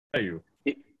are you?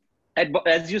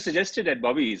 As you suggested, at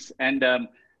Bobby's, and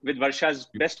with Varsha's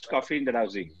best coffee in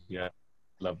Dalhousie. Yeah,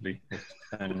 lovely.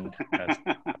 And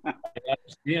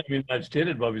yeah, I mean, I've stayed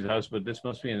at Bobby's house, but this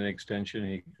must be an extension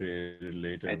he created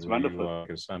later. It's where wonderful. You are, like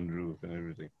a sunroof and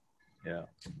everything. Yeah.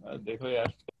 Dekho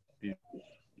yaar,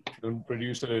 the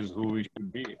producer is who we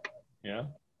should be. Yeah.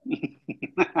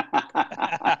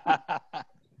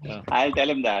 Yeah. I'll tell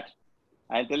him that.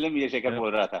 I'll tell him ये शेखर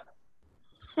बोल रहा था.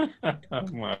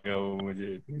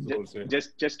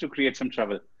 Just to create some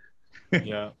trouble.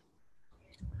 Yeah.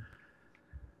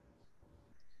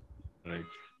 Right.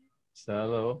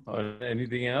 So, or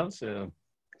anything else? So,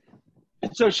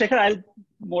 Shekhar, I'll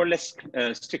more or less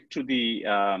stick to the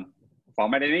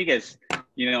format. And I guess,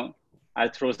 I'll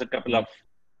throw a couple of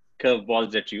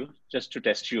curveballs at you just to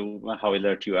test you how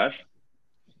alert you are.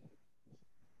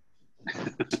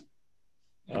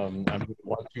 I'm going to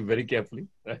watch you very carefully.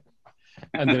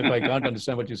 And then if I can't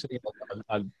understand what you're saying,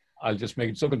 I'll just make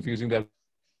it so confusing that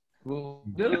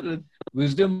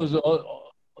wisdom is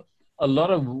a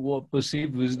lot of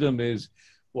perceived wisdom is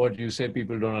what you say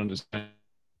people don't understand.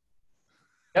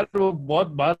 That's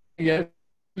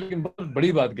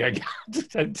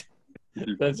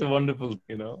a wonderful,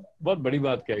 बहुत बड़ी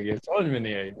बात कह गया समझ में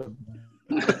नहीं आई.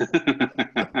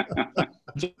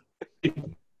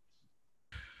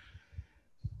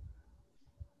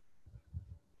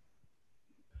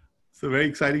 So very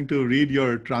exciting to read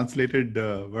your translated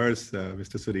verse,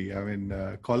 Mr. Suri. I mean,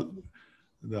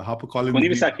 the HarperCollins.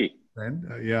 Monisaki.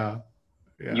 Yeah.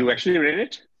 You actually read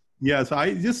it? Yeah. So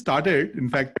I just started. In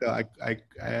fact, I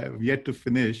have yet to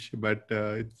finish, but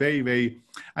it's very, very.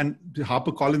 And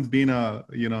HarperCollins being a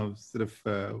sort of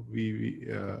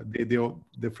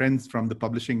they're friends from the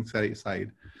publishing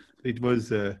side. It was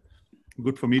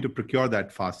good for me to procure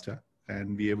that faster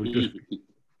and be able to.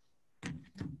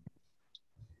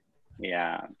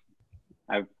 Yeah,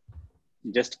 I've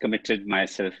just committed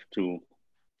myself to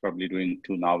probably doing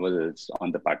 2 novels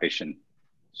on the partition.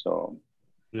 So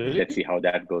Let's see how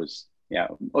that goes. Yeah,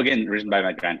 again, written by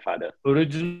my grandfather.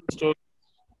 Original stories?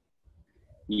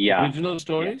 Yeah. Original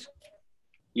stories?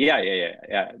 Yeah.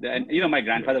 And, my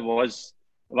grandfather was,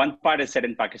 one part is set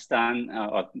in Pakistan,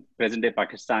 or present-day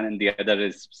Pakistan, and the other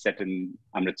is set in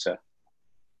Amritsar.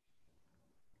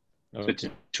 Okay. So it's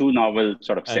a 2-novel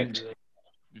sort of set.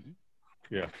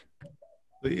 Yeah.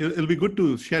 It'll be good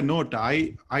to share note.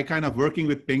 I kind of working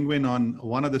with Penguin on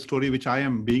one of the story, which I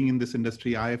am being in this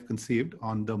industry, I have conceived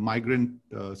on the migrant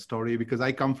story, because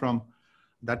I come from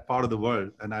that part of the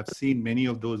world and I've seen many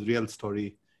of those real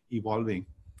story evolving.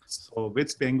 So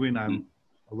with Penguin, I'm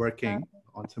working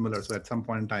on similar. So at some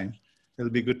point in time, it'll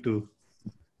be good to,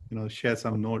 share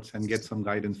some notes and get some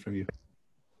guidance from you.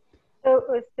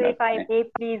 So if I may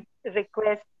please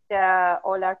request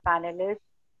all our panelists,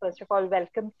 first of all,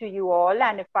 welcome to you all,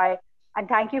 and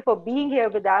thank you for being here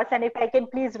with us. And if I can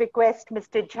please request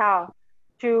Mr. Jha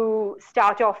to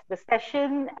start off the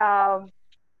session.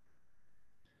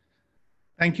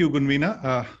 Thank you,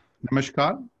 Gunvina.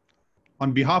 Namaskar.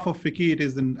 On behalf of FICCI, it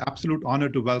is an absolute honor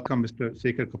to welcome Mr.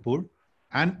 Shekhar Kapur,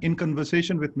 and in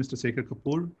conversation with Mr. Shekhar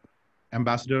Kapur,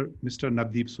 Ambassador Mr.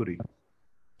 Navdeep Suri.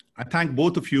 I thank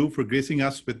both of you for gracing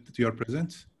us with your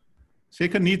presence.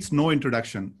 Shekhar needs no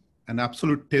introduction. An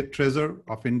absolute treasure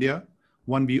of India,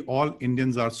 one we all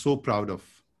Indians are so proud of.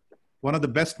 One of the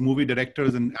best movie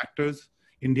directors and actors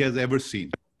India has ever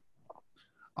seen.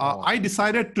 I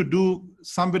decided to do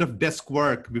some bit of desk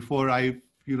work before I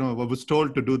was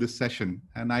told to do this session.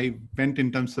 And I went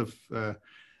in terms of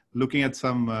looking at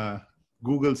some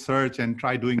Google search and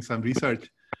try doing some research.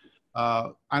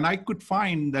 And I could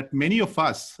find that many of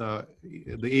us, the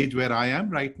age where I am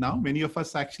right now, many of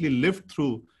us actually lived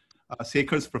through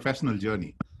Shekhar's professional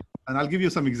journey. And I'll give you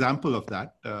some example of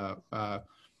that.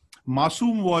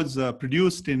 Masoom was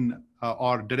produced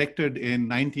or directed in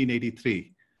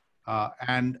 1983.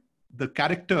 And the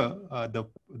character,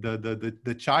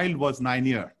 the child was 9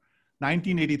 years.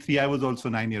 1983, I was also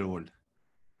 9-year-old.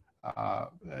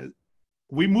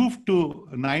 We moved to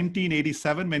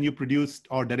 1987 when you produced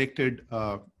or directed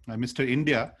Mr.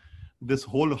 India, this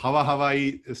whole Hawa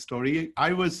Hawaii story.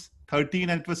 I was 13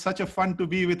 and it was such a fun to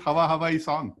be with Hawa Hawaii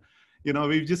song.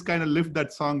 We've just kind of lived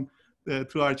that song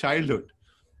through our childhood.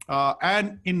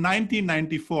 And in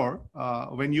 1994,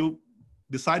 when you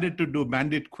decided to do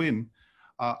Bandit Quinn,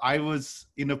 I was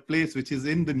in a place which is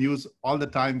in the news all the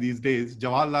time these days,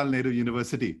 Jawaharlal Nehru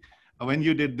University, when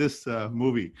you did this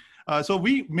movie. So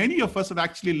many of us have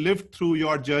actually lived through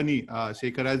your journey,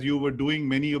 Shekhar, as you were doing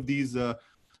many of these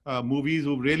movies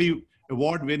who really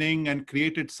award-winning and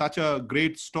created such a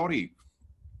great story.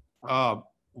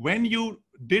 When you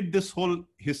did this whole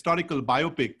historical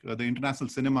biopic, the international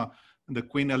cinema, the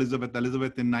Queen Elizabeth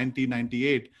in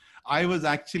 1998, I was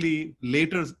actually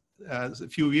later, a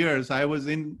few years, I was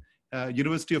in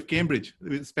University of Cambridge,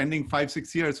 spending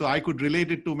 5-6 years. So I could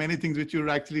relate it to many things which you're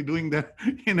actually doing there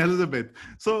in Elizabeth.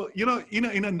 So, you know, in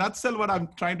a nutshell, what I'm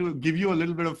trying to give you a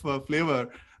little bit of flavor,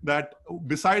 that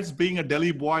besides being a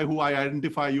Delhi boy who I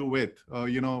identify you with,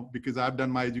 you know, because I've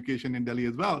done my education in Delhi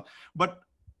as well. But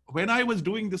when I was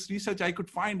doing this research, I could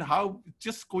find how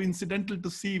just coincidental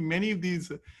to see many of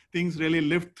these things really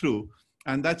lived through.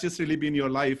 And that's just really been your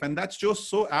life. And that's just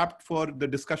so apt for the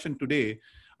discussion today,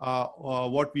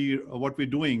 what we're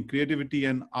doing, creativity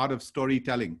and art of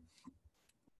storytelling.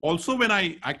 Also, when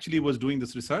I actually was doing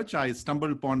this research, I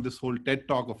stumbled upon this whole TED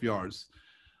talk of yours.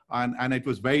 And it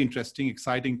was very interesting,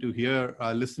 exciting to hear,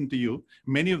 listen to you.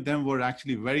 Many of them were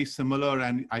actually very similar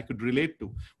and I could relate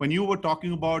to. When you were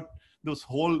talking about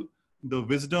the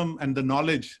wisdom and the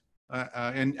knowledge,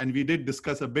 and we did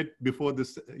discuss a bit before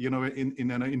this, you know,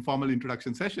 in an informal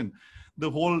introduction session, the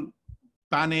whole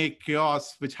panic,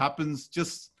 chaos, which happens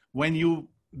just when you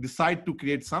decide to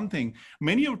create something.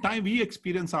 Many of the time we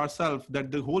experience ourselves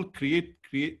that the whole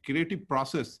creative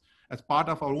process as part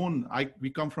of our own, we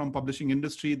come from publishing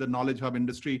industry, the knowledge hub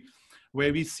industry,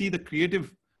 where we see the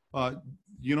creative,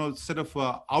 you know, sort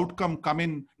of outcome come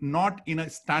in, not in a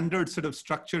standard sort of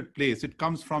structured place. It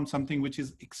comes from something which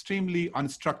is extremely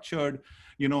unstructured.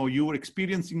 You know, you are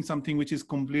experiencing something which is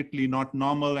completely not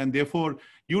normal. And therefore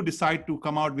you decide to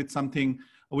come out with something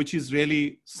which is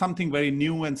really something very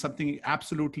new and something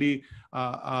absolutely,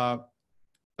 you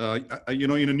know,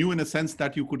 new in a sense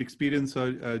that you could experience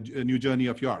a new journey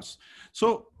of yours.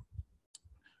 So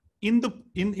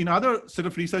in other sort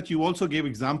of research, you also gave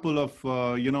example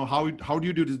of, you know, how do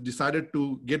you decided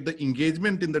to get the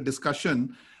engagement in the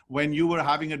discussion when you were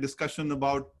having a discussion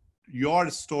about your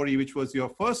story, which was your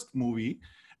first movie,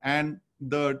 and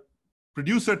the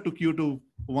producer took you to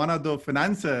one of the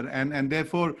financier, and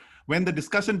therefore when the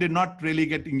discussion did not really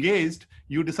get engaged,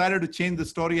 you decided to change the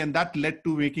story, and that led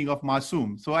to making of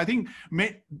Masoom. So I think,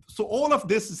 so all of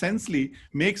this essentially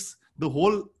makes the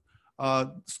whole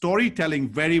storytelling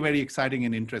very, very exciting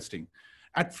and interesting.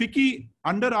 At FICCI,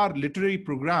 under our literary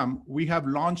program, we have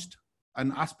launched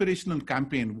an aspirational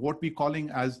campaign, what we're calling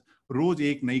as Roz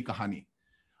Ek Nayi Kahani.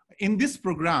 In this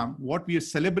program, what we are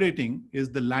celebrating is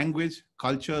the language,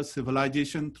 culture,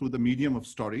 civilization through the medium of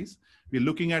stories. We're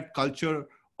looking at culture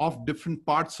of different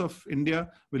parts of India.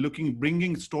 We're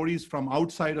bringing stories from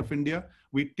outside of India.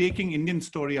 We're taking Indian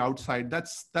story outside.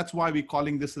 That's why we're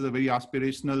calling this as a very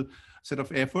aspirational set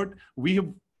of effort. We have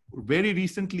very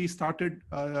recently started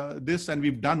this, and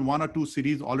we've done 1 or 2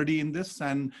 series already in this.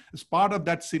 And as part of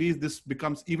that series, this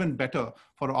becomes even better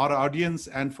for our audience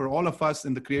and for all of us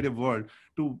in the creative world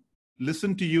to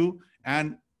listen to you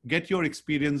and get your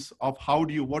experience of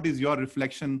what is your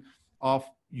reflection of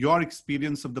your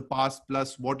experience of the past,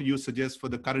 plus what do you suggest for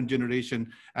the current generation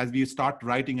as we start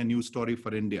writing a new story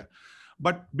for India.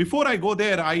 But before I go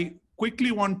there, I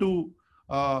quickly want to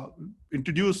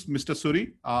introduce Mr.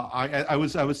 Suri. I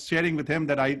was sharing with him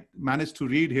that I managed to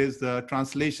read his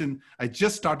translation. I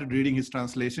just started reading his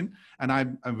translation, and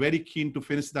I'm very keen to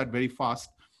finish that very fast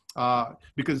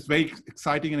because it's very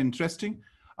exciting and interesting.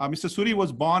 Mr. Suri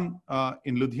was born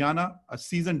in Ludhiana, a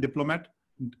seasoned diplomat,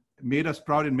 made us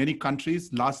proud in many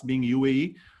countries, last being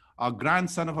UAE, a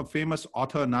grandson of a famous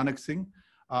author, Nanak Singh,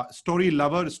 story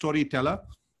lover, storyteller.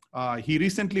 He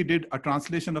recently did a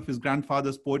translation of his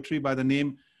grandfather's poetry by the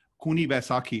name Kuni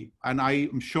Vaisakhi, and I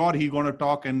am sure he's going to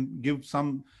talk and give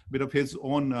some bit of his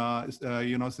own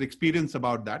you know, experience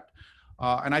about that.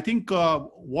 And I think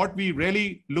what we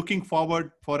really looking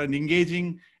forward for an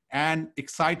engaging and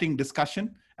exciting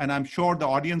discussion, and I'm sure the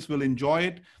audience will enjoy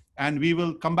it. And we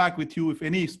will come back with you if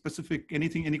any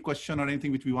any question or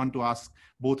anything which we want to ask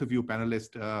both of you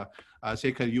panelists.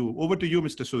 Shekhar, over to you,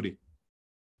 Mr. Suri.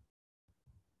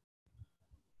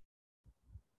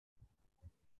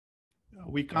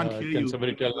 We can't hear you. Can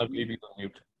somebody tell our baby on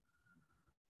mute?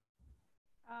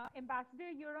 Ambassador,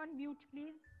 you're on mute,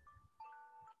 please.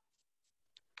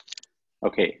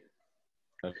 Okay.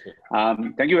 Okay.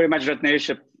 Thank you very much, Ratnesh.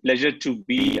 A pleasure to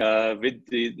be with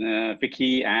the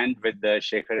FICCI and with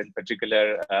Shekhar in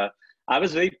particular. I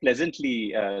was very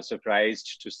pleasantly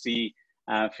surprised to see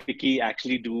FICCI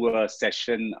actually do a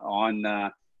session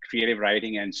on creative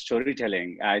writing and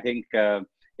storytelling. I think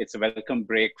it's a welcome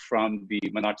break from the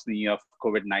monotony of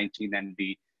COVID-19 and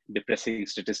the depressing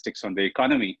statistics on the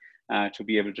economy to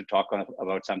be able to talk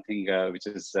about something which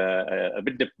is a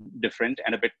bit different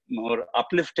and a bit more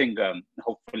uplifting,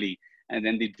 hopefully, and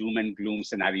then the doom and gloom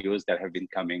scenarios that have been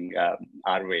coming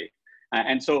our way.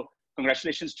 And so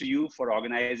congratulations to you for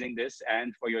organizing this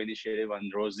and for your initiative on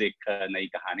Roz Ek Nayi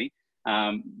Kahani,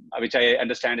 which I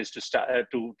understand is to start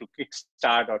to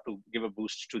kickstart or to give a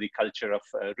boost to the culture of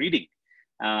reading.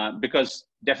 Because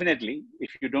definitely,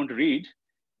 if you don't read,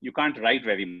 you can't write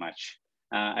very much.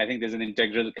 I think there's an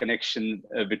integral connection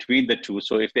between the two.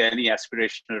 So if there are any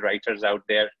aspirational writers out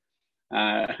there,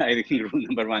 I think rule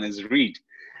number one is read.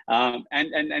 So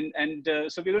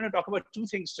we're going to talk about two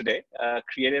things today,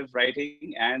 creative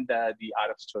writing and the art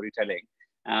of storytelling.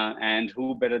 And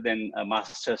who better than a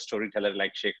master storyteller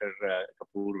like Shekhar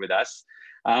Kapur with us.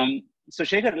 So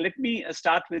Shekhar, let me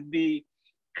start with the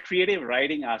creative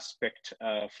writing aspect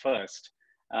first.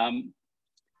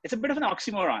 It's a bit of an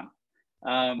oxymoron.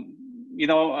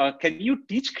 Can you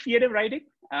teach creative writing?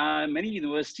 Many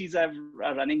universities are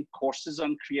running courses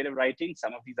on creative writing.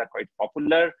 Some of these are quite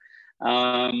popular.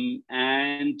 I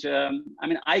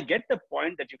mean, I get the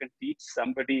point that you can teach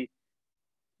somebody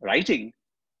writing,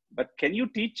 but can you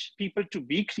teach people to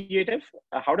be creative?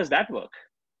 How does that work?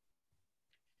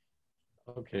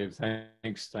 Okay,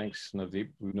 thanks, Navdeep.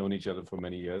 We've known each other for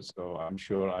many years, so I'm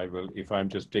sure I will, if I'm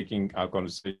just taking our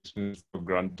conversations for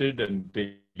granted and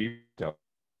take leave.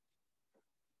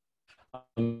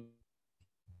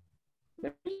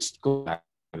 Let me just go back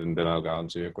and then I'll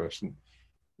answer your question.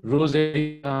 Roz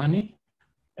ek kahani,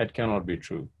 it cannot be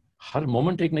true. Har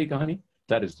moment ek nayi kahani,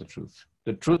 that is the truth.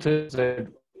 The truth is that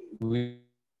we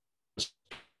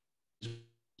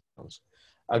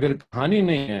agar kahani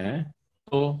nahi hai,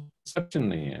 to perception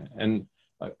nahi hai. And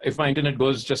if my internet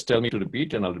goes, just tell me to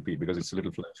repeat and I'll repeat because it's a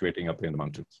little fluctuating up here in the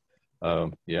mountains.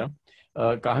 Kahani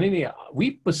nahi hai.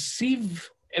 We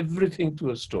perceive everything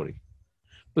through a story.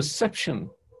 Perception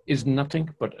is nothing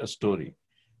but a story.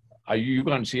 You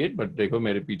can't see it, but देखो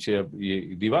मेरे पीछे अब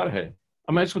ये दीवार है.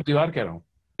 अब मैं इसको दीवार कह रहा हूँ.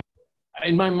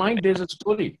 In my mind, there's a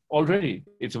story already.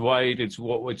 It's white, it's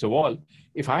a wall.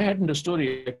 If I hadn't a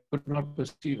story, I could not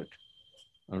perceive it.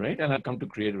 All right? And I'll come to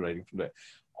creative writing from there.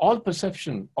 All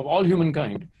perception of all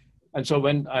humankind. And so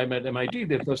when I'm at MIT,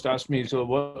 they first asked me, so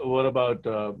what about,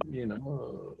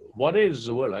 what is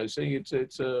the world? I was saying it's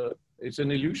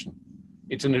an illusion.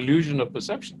 It's an illusion of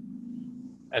perception.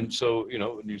 And so,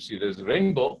 when you see there's a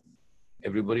rainbow,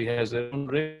 everybody has their own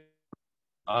rainbow.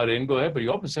 Our rainbow, but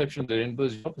your perception, the rainbow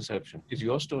is your perception. It's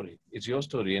your story. It's your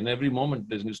story. And every moment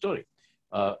there's a new story.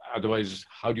 Otherwise,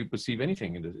 how do you perceive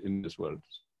anything in this world?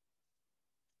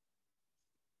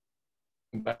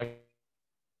 Mr.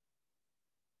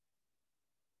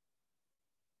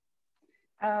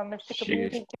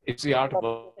 Kapur, it's the art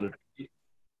of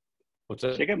what's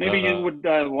that? Shekhar, maybe you would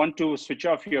want to switch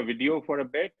off your video for a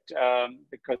bit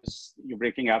because you're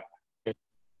breaking up.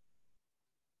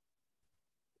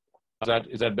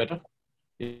 Is that better?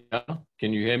 Yeah.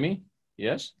 Can you hear me?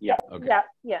 Yes? Yeah. Okay.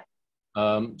 Yeah.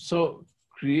 So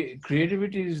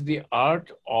creativity is the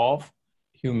art of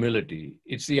humility.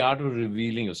 It's the art of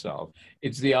revealing yourself.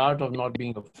 It's the art of not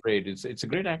being afraid. It's a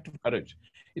great act of courage.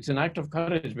 It's an act of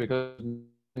courage because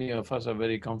many of us are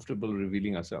very comfortable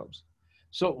revealing ourselves.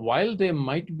 So while there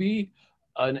might be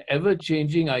an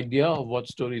ever-changing idea of what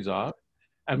stories are,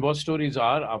 and what stories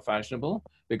are fashionable,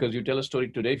 because you tell a story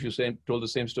today, if you told the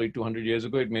same story 200 years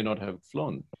ago, it may not have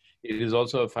flown. It is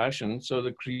also a fashion. So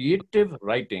the creative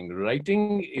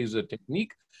writing is a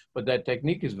technique, but that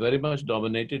technique is very much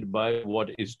dominated by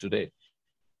what is today.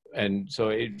 And so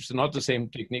it's not the same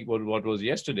technique what was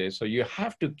yesterday. So you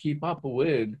have to keep up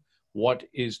with what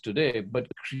is today. But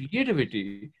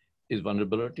creativity is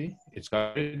vulnerability, it's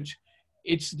courage.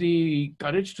 It's the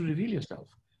courage to reveal yourself.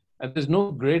 And there's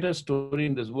no greater story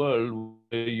in this world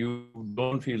where you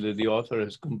don't feel that the author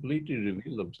has completely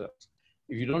revealed themselves.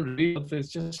 If you don't reveal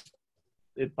it,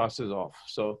 it passes off.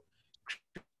 So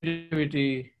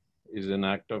creativity is an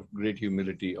act of great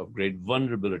humility, of great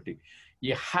vulnerability.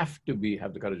 You have to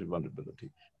have the courage of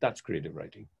vulnerability. That's creative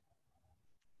writing.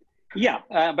 Yeah,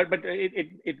 but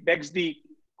it begs the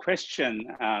question,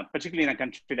 particularly in a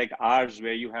country like ours,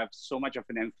 where you have so much of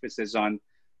an emphasis on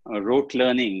rote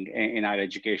learning in our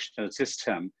educational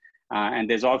system. And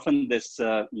there's often this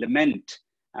lament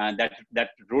that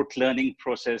rote learning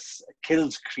process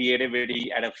kills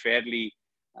creativity at a fairly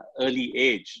early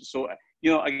age. So,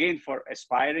 again, for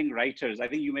aspiring writers, I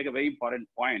think you make a very important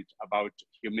point about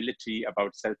humility,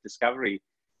 about self-discovery.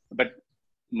 But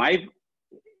my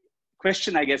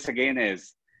question, I guess, again,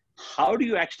 is how do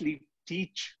you actually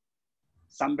teach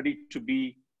somebody to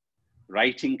be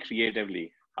writing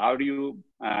creatively? How do you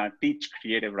teach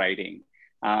creative writing?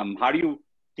 How do you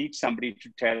teach somebody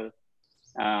to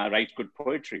write good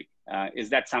poetry? Is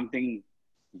that something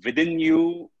within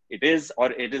you, it is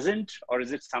or it isn't? Or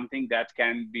is it something that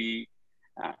can be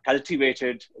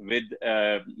cultivated with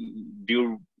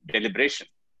due deliberation?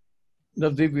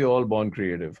 Navdeep, we are all born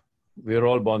creative. We are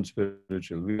all born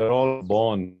spiritual. We are all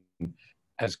born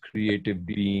as creative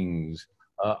beings.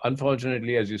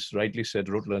 Unfortunately, as you rightly said,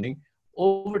 rote learning,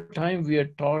 over time we are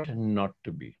taught not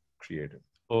to be creative.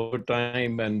 Over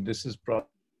time, and this is probably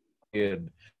a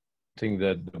thing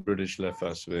that the British left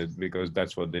us with, because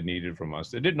that's what they needed from us.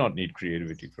 They did not need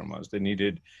creativity from us. They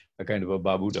needed a kind of a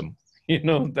babudam.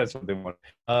 That's what they want.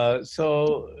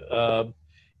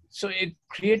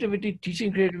 Creativity,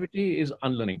 teaching creativity is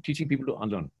unlearning, teaching people to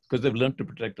unlearn, because they've learned to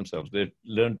protect themselves. They've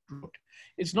learned.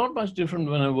 It's not much different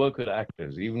when I work with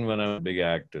actors, even when I'm big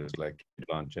actors like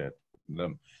Blanchett.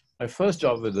 My first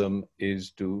job with them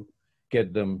is to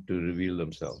get them to reveal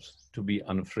themselves, to be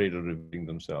unafraid of revealing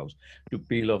themselves, to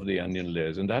peel off the onion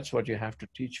layers. And that's what you have to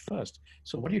teach first.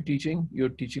 So what are you teaching? You're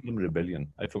teaching them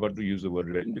rebellion. I forgot to use the word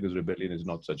rebellion because rebellion is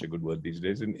not such a good word these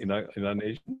days in our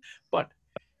nation. But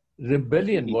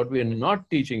rebellion, what we're not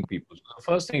teaching people. So the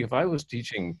first thing, if I was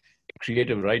teaching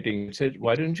creative writing, I said,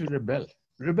 why don't you rebel?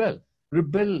 Rebel.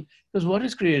 Because what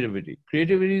is creativity?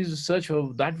 Creativity is a search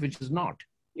for that which is not.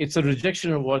 It's a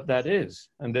rejection of what that is.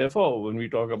 And therefore, when we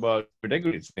talk about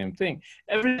integrity, it's the same thing.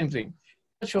 Everything.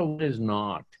 Search for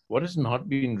what has not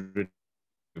been written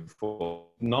before.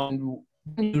 You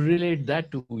relate that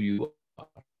to who you are.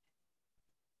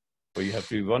 So you have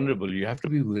to be vulnerable. You have to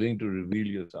be willing to reveal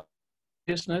yourself.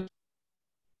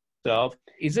 Self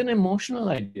is an emotional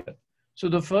idea. So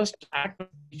the first act of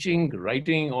teaching,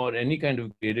 writing, or any kind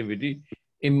of creativity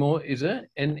is an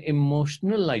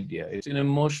emotional idea. It's an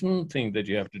emotional thing that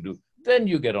you have to do. Then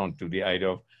you get on to the idea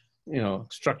of,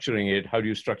 structuring it. How do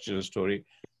you structure a story?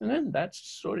 And then that's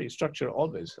story structure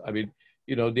always. I mean,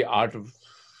 the art of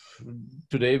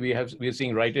today we are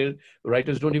seeing writers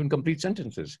don't even complete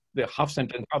sentences. They're half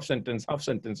sentence,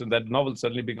 and that novel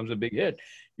suddenly becomes a big hit.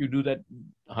 You do that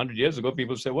 100 years ago,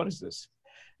 people say, what is this?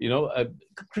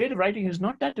 Creative writing is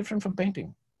not that different from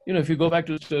painting. If you go back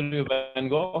to the story of Van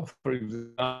Gogh, for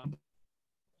example,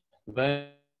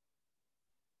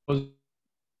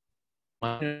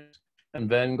 and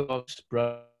Van Gogh's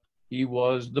brother, he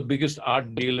was the biggest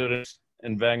art dealer,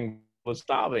 and Van Gogh was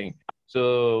starving.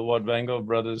 So what Van Gogh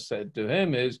brothers said to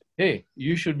him is, hey,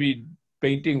 you should be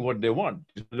painting what they want.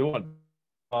 They want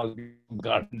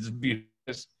gardens be.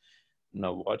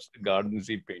 Now watch the gardens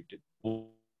he painted.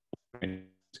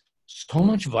 So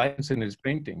much violence in his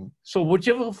painting. So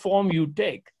whichever form you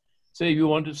take, if you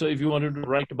wanted to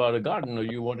write about a garden, or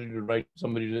you wanted to write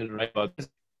about this,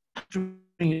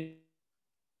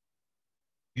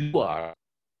 you are,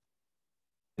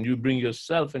 and you bring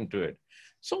yourself into it.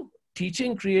 So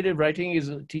teaching creative writing is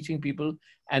teaching people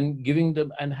and giving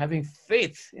them and having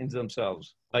faith in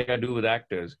themselves, like I do with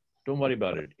actors. Don't worry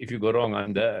about it. If you go wrong,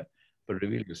 I'm there. But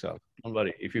reveal yourself. Don't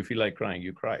worry. If you feel like crying,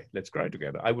 you cry. Let's cry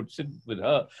together. I would sit with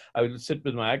her. I would sit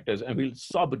with my actors, and we'll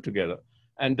sob it together.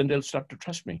 And then they'll start to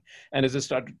trust me. And as they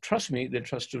start to trust me, they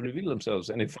trust to reveal themselves.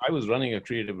 And if I was running a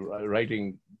creative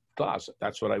writing class,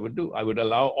 that's what I would do. I would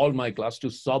allow all my class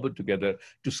to sob it together,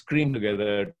 to scream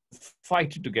together,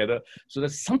 fight together, so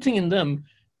that something in them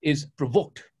is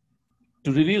provoked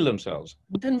to reveal themselves.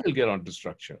 But then we'll get on to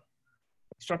structure.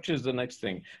 Structure is the next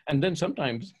thing. And then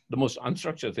sometimes the most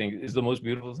unstructured thing is the most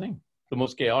beautiful thing. The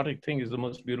most chaotic thing is the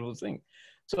most beautiful thing.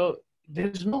 So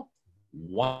there's no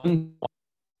one.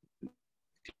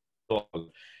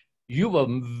 You were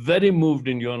very moved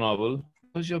in your novel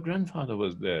because your grandfather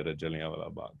was there at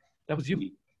Jallianwala Bagh. That was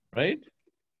you, right?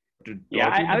 Yeah,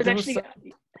 I was actually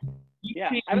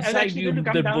going to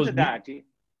come down to that.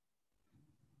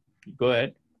 Go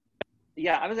ahead.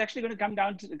 Yeah, I was actually going to come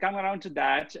around to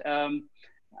that.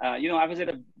 I was at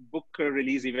a book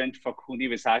release event for Khuni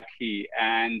Vaisakhi,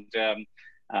 and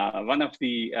one of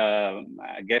the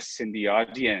guests in the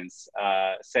audience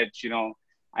said,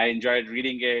 I enjoyed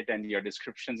reading it and your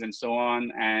descriptions and so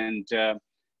on. And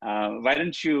why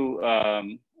don't you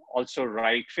also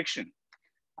write fiction?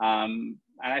 And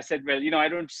I said, well, I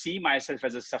don't see myself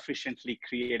as a sufficiently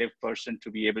creative person to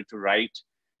be able to write,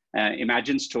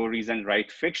 imagine stories and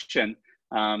write fiction.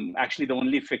 Actually, the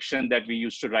only fiction that we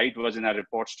used to write was in our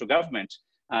reports to government.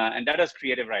 And that was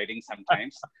creative writing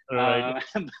sometimes. Right.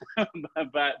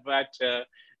 But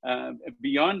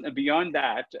beyond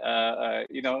that,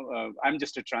 I'm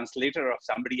just a translator of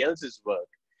somebody else's work.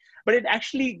 But it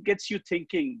actually gets you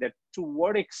thinking that to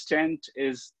what extent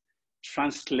is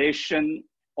translation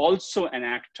also an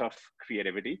act of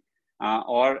creativity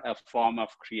or a form of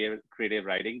creative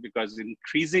writing? Because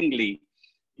increasingly,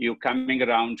 you're coming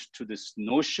around to this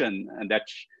notion that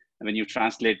when you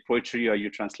translate poetry or you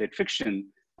translate fiction,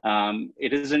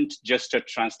 it isn't just a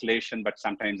translation, but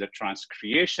sometimes a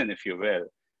transcreation, if you will,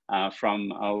 from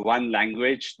one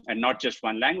language, and not just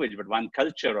one language, but one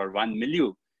culture or one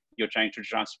milieu. You're trying to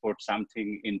transport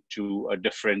something into a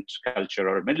different culture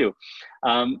or milieu.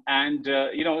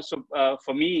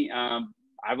 For me,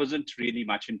 I wasn't really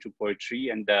much into poetry.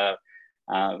 And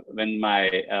when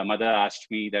my mother asked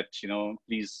me that,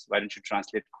 please, why don't you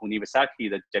translate Khuni Vaisakhi,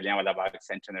 the Jallianwala Bagh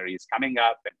centenary is coming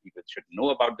up and people should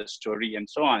know about the story and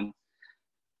so on.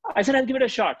 I said, I'll give it a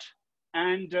shot.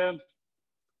 And,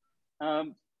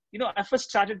 I first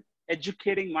started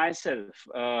educating myself.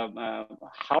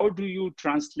 How do you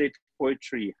translate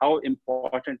poetry? How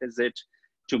important is it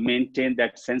to maintain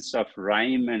that sense of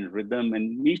rhyme and rhythm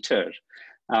and meter?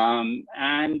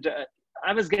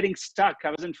 I was getting stuck.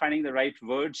 I wasn't finding the right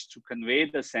words to convey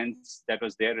the sense that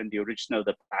was there in the original,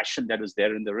 the passion that was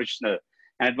there in the original.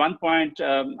 And at one point,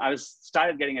 I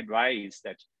started getting advice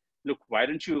that, look, why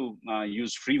don't you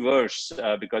use free verse?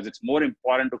 Because it's more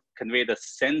important to convey the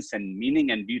sense and meaning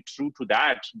and be true to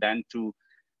that than to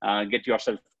get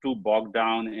yourself too bogged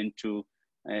down into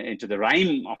the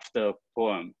rhyme of the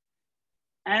poem.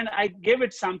 And I gave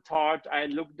it some thought. I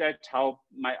looked at how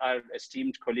our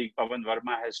esteemed colleague Pawan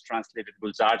Verma has translated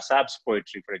Gulzar Saab's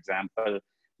poetry, for example,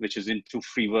 which is into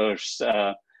free verse.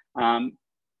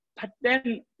 But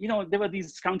then, there were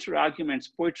these counter arguments.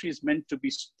 Poetry is meant to be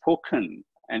spoken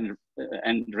and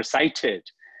recited,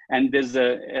 and there's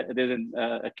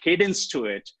a cadence to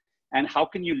it. And how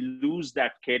can you lose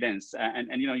that cadence?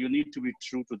 And you need to be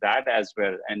true to that as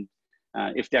well. And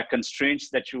if there are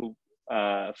constraints that you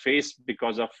face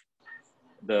because of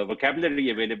the vocabulary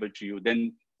available to you,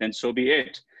 then so be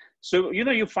it. So,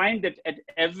 you find that at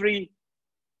every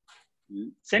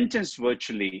sentence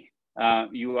virtually,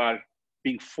 you are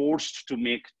being forced to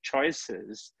make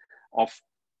choices of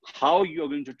how you're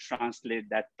going to translate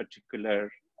that particular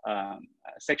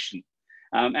section.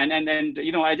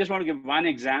 I just want to give one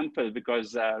example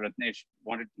because Ratnesh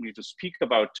wanted me to speak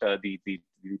about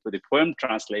the poem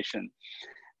translation.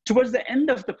 Towards the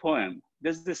end of the poem,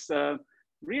 there's this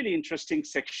really interesting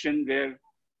section where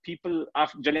people,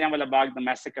 after Jallianwala Bagh, the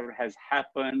massacre has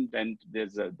happened, and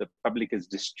the public is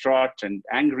distraught and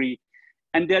angry.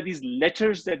 And there are these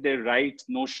letters that they write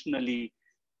notionally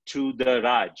to the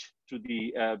Raj, to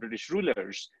the British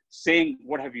rulers, saying,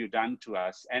 what have you done to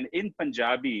us? And in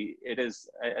Punjabi, it is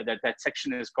that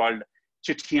section is called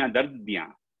Chithiyan Dard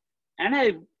Diyan. And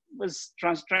I was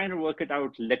trying to work it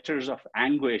out, letters of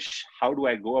anguish. How do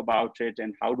I go about it?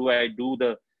 And how do I do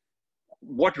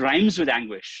what rhymes with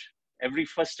anguish? Every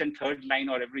first and third line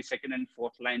or every second and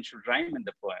fourth line should rhyme in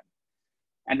the poem.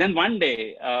 And then one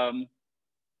day,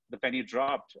 the penny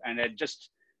dropped and I just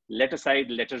let aside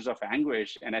letters of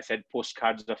anguish and I said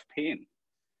postcards of pain.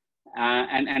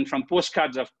 And from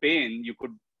postcards of pain, you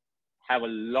could have a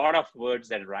lot of words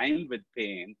that rhyme with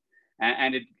pain.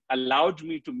 And it allowed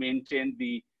me to maintain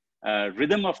the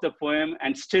rhythm of the poem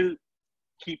and still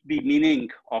keep the meaning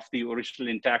of the original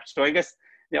intact. So I guess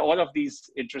there are all of these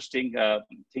interesting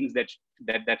things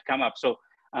that come up. So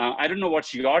I don't know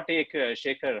what's your take,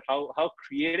 Shekhar. How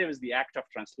creative is the act of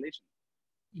translation?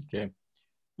 Okay,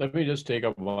 let me just take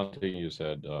up one thing you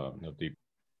said, Navdeep.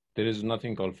 There is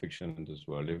nothing called fiction in this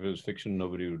world. If it was fiction,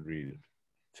 nobody would read it.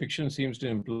 Fiction seems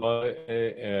to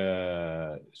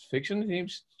fiction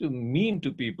seems to mean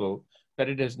to people that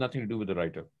it has nothing to do with the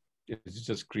writer. It's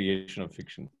just creation of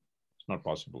fiction. It's not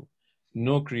possible.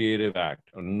 No creative act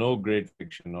or no great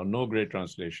fiction or no great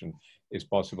translation is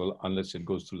possible unless it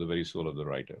goes through the very soul of the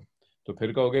writer. So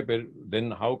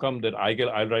then how come that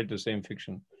I'll write the same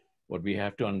fiction? What we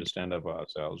have to understand of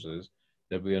ourselves is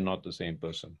that we are not the same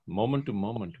person. Moment to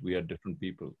moment, we are different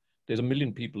people. There's a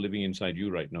million people living inside you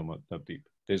right now, Navdeep.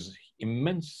 There's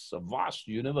a vast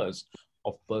universe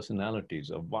of personalities,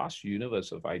 a vast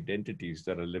universe of identities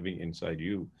that are living inside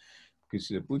you.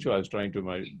 Because I was trying to,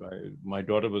 my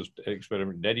daughter was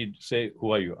experimenting. Daddy, say,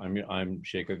 who are you? I'm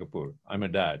Shekhar Kapur. I'm a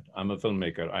dad. I'm a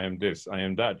filmmaker. I am this. I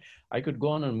am that. I could go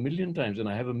on a million times and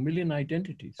I have a million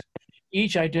identities.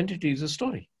 Each identity is a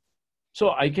story.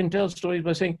 So I can tell stories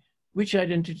by saying, which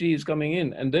identity is coming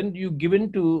in? And then you give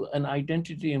into an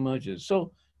identity emerges.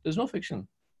 So there's no fiction,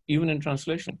 even in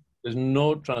translation. There's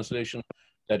no translation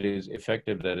that is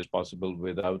effective, that is possible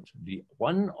without the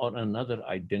one or another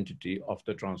identity of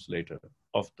the translator,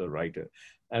 of the writer.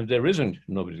 And if there isn't,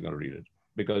 nobody's going to read it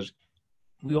because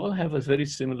we all have a very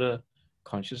similar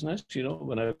consciousness.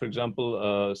 When I, for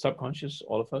example, subconscious,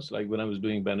 all of us, like when I was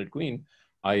doing Bandit Queen,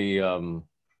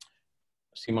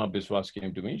 Seema Biswas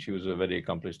came to me. She was a very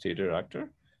accomplished theater actor.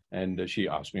 And she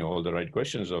asked me all the right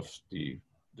questions of the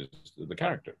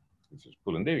character, which is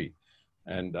Pulan Devi.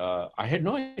 And I had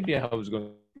no idea how I was going to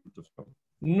do the film.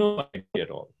 No idea at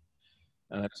all.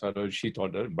 And I thought, she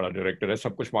thought, bada director hai,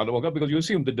 sab kuch malum hoga, because you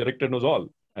assume the director knows all.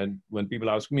 And when people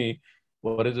ask me,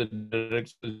 what is a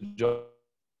director's job?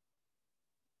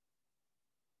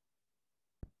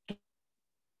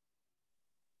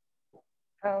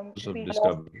 Of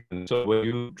discovery. And so when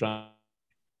you try,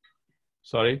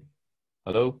 sorry,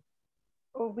 hello?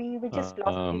 Oh, we just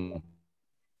lost you.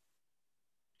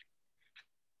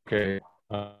 Okay.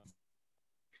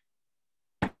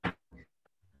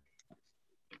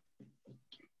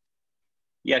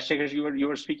 Yeah, Shekhar, you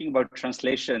were speaking about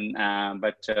translation,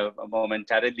 but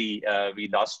momentarily we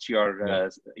lost your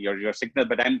signal.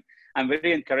 But I'm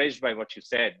very encouraged by what you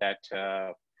said, that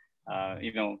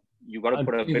you know, you got to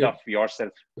put a bit of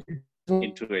yourself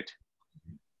into it.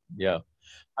 Yeah,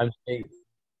 I'm saying,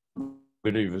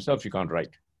 bit of yourself, you can't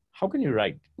write. How can you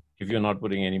write if you're not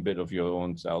putting any bit of your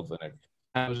own self in it?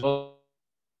 And so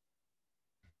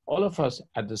all of us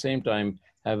at the same time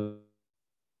have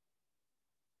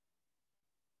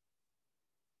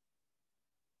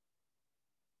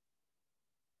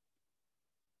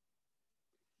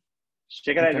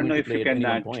Shekhar, I don't know if you can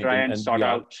try and sort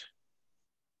out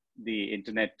the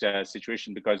internet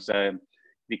situation, because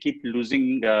we keep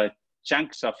losing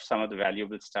chunks of some of the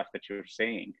valuable stuff that you're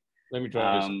saying. Let me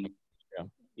try this.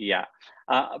 Yeah.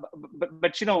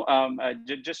 But you know,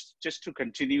 just to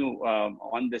continue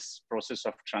on this process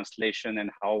of translation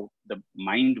and how the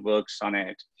mind works on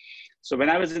it. So when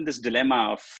I was in this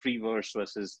dilemma of free verse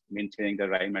versus maintaining the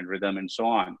rhyme and rhythm and so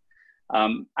on,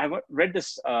 I read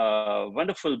this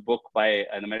wonderful book by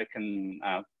an American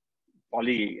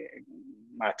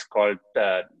polymath called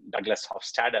Douglas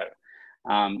Hofstadter.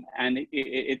 And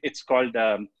it's called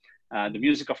The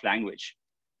Music of Language.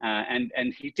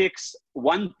 And he takes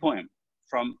one poem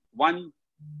from one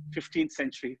 15th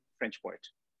century French poet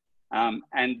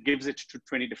and gives it to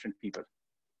 20 different people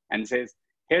and says,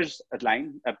 here's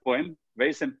a poem,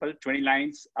 very simple, 20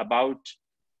 lines about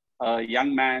a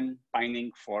young man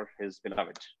pining for his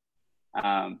beloved,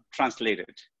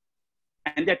 translated.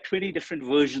 And there are 20 different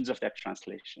versions of that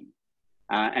translation.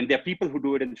 And there are people who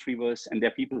do it in free verse, and there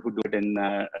are people who do it in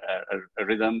a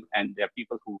rhythm, and there are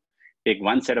people who take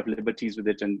one set of liberties with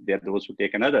it, and there are those who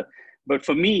take another. But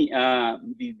for me,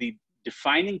 the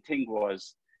defining thing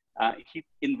was,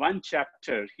 in one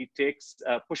chapter, he takes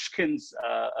Pushkin's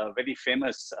very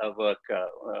famous work,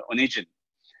 Onegin,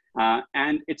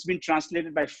 and it's been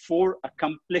translated by 4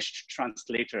 accomplished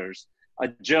translators, a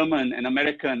German, an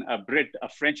American, a Brit, a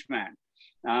Frenchman.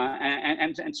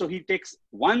 And so he takes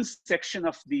one section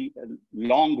of the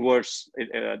long verse,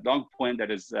 long poem that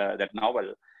is that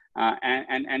novel,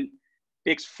 and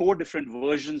takes 4 different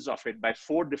versions of it by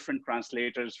 4 different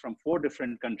translators from 4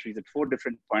 different countries at 4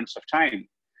 different points of time,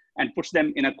 and puts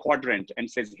them in a quadrant and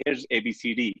says, here's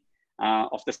ABCD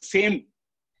of the same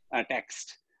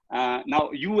text.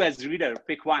 Now you as reader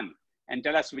pick one and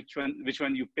tell us which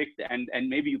one you picked, and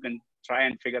maybe you can try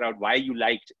and figure out why you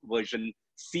liked version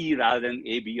C rather than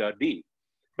A, B, or D.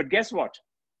 But guess what?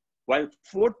 While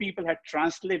 4 people had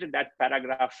translated that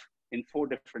paragraph in 4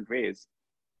 different ways,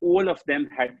 all of them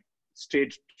had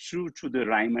stayed true to the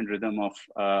rhyme and rhythm of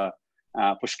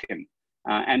Pushkin.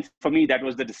 And for me, that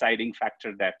was the deciding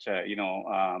factor that, you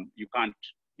can't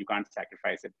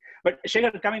sacrifice it. But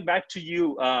Shekhar, coming back to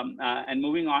you and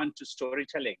moving on to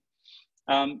storytelling,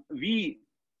 we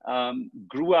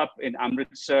grew up in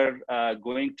Amritsar,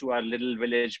 going to our little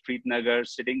village, Preetnagar,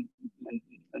 sitting in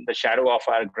the shadow of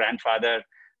our grandfather,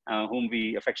 whom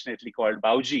we affectionately called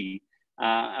Bauji,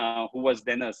 who was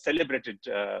then a celebrated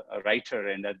writer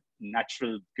and a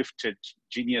natural gifted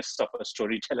genius of a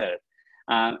storyteller.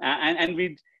 And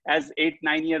we'd, as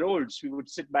 8-9-year-olds, we would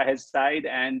sit by his side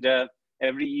and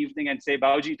every evening and say,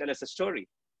 Bauji, tell us a story.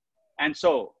 And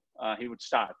so he would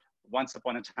start, once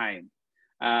upon a time.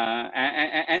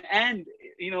 And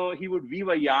he would weave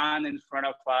a yarn in front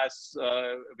of us,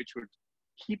 which would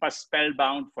keep us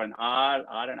spellbound for an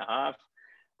hour and a half.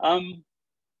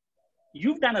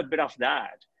 You've done a bit of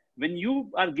that. When you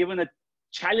are given a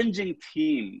challenging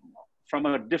theme from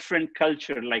a different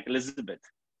culture like Elizabeth,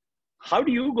 how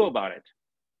do you go about it?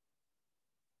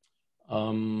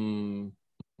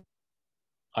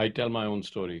 I tell my own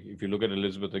story. If you look at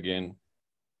Elizabeth again,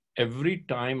 every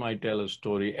time I tell a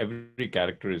story, every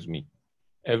character is me.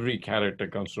 Every character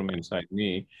comes from inside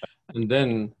me. And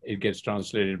then it gets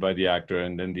translated by the actor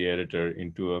and then the editor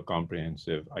into a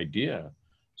comprehensive idea.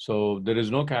 So there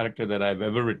is no character that I've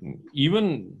ever written,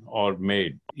 even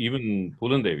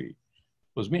Pulandevi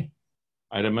was me.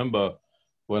 I remember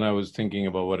when I was thinking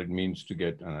about what it means to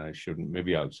get, and I shouldn't,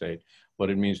 maybe I'll say it, what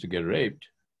it means to get raped.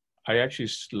 I actually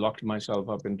locked myself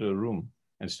up into a room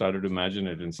and started to imagine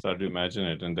it and started to imagine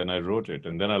it. And then I wrote it,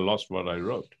 and then I lost what I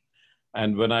wrote.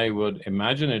 And when I would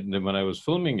imagine it, and then when I was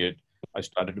filming it, I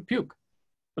started to puke.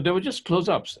 But they were just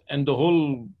close-ups, and the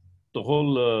whole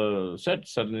set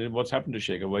suddenly, what's happened to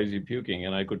Shekhar? Why is he puking?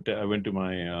 And I went to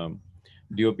my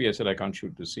DOP. I said, I can't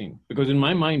shoot this scene, because in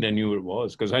my mind I knew it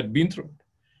was, because I'd been through it,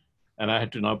 and I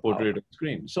had to now portray it on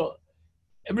screen. So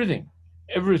everything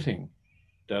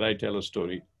that I tell a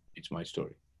story, it's my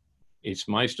story. It's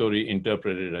my story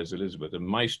interpreted as Elizabeth, and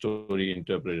my story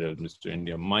interpreted as Mr.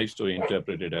 India, my story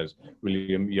interpreted as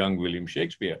young William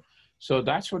Shakespeare. So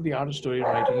that's what the art of story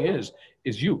writing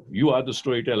is you. You are the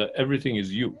storyteller. Everything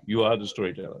is you. You are the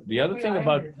storyteller. The other thing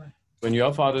about when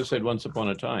your father said once upon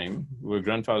a time, your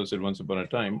grandfather said once upon a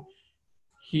time,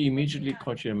 he immediately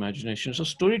caught your imagination. So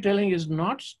storytelling is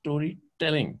not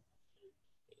storytelling.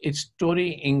 It's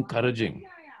story encouraging.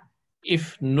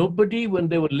 If nobody, when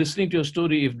they were listening to your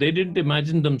story, if they didn't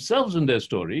imagine themselves in their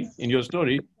story, in your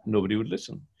story, nobody would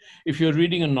listen. If you're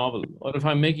reading a novel, or if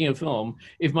I'm making a film,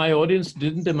 if my audience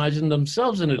didn't imagine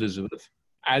themselves in Elizabeth,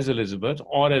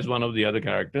 or as one of the other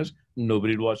characters,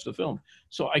 nobody would watch the film.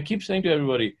 So I keep saying to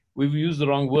everybody, we've used the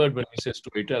wrong word when we say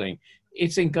storytelling.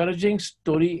 It's encouraging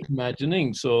story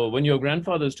imagining. So when your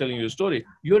grandfather is telling you a story,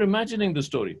 you're imagining the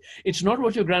story. It's not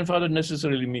what your grandfather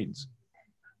necessarily means.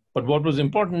 But what was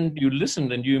important, you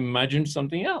listened and you imagined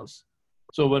something else.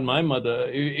 So when my mother,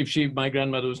 my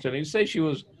grandmother was telling, say she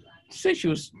was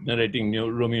narrating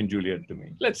Romeo and Juliet to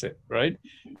me, let's say, right?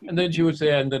 And then she would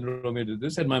say, and then Romeo did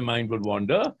this, and my mind would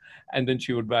wander, and then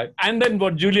she would back, and then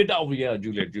what, Juliet? Oh yeah,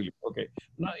 Juliet. Okay.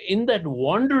 Now in that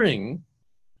wandering,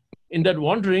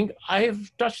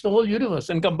 I've touched the whole universe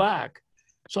and come back.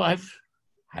 So I've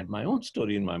had my own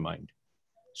story in my mind.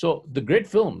 So the great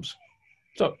films.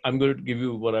 So I'm going to give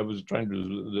you what I was trying to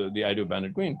do, the idea of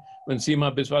Bandit Queen. When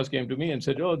Seema Biswas came to me and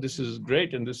said, oh, this is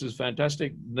great and this is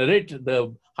fantastic, narrate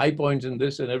the high points in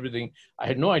this and everything. I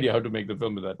had no idea how to make the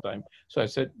film at that time. So I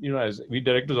said, as we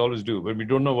directors always do, when we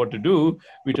don't know what to do,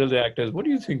 we tell the actors, what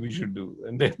do you think we should do?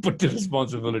 And they put the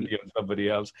responsibility on somebody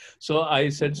else. So I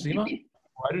said, Seema,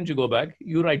 why don't you go back?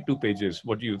 You write 2 pages.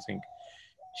 What do you think?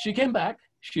 She came back,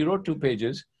 she wrote 2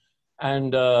 pages,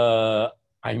 and I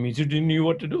immediately knew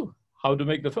what to do. How to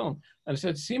make the film. And I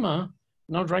said, Seema,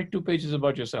 now write 2 pages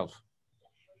about yourself.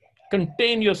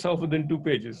 Contain yourself within 2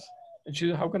 pages. And she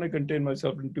said, how can I contain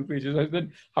myself in 2 pages? I said,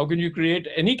 how can you create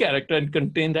any character and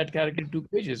contain that character in 2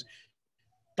 pages?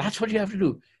 That's what you have to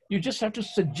do. You just have to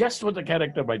suggest what the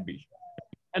character might be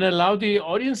and allow the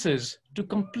audiences to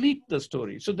complete the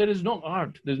story. So there is no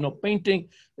art, there's no painting,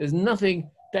 there's nothing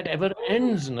that ever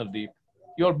ends, Navdeep.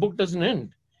 Your book doesn't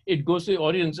end. It goes to the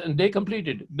audience and they complete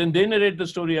it. Then they narrate the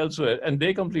story elsewhere and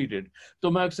they complete it.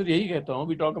 So मैं अक्सर यही कहता हूँ,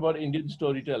 we talk about Indian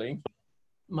storytelling.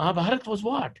 Mahabharat was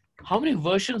what? How many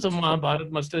versions of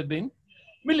Mahabharat must have been?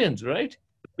 Millions, right?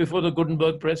 Before the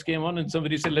Gutenberg press came on and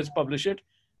somebody said, let's publish it.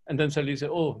 And then suddenly say,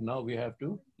 oh, now we have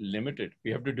to limit it.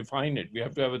 We have to define it. We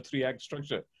have to have a 3-act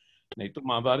structure. नहीं तो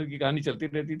महाभारत की कहानी चलती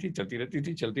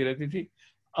रहती थी.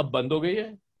 अब बंद हो गई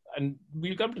है. And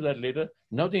we'll come to that later.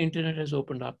 Now the internet has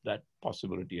opened up that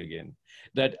possibility again.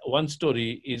 That one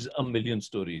story is a million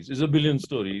stories, is a billion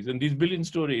stories. And these billion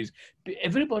stories,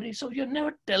 everybody, so you're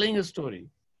never telling a story.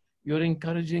 You're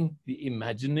encouraging the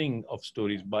imagining of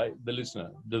stories by the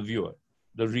listener, the viewer,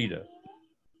 the reader.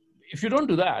 If you don't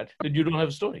do that, then you don't have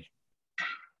a story.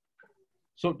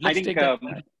 So let's take that.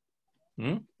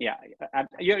 Yeah,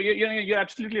 you're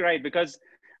absolutely right, because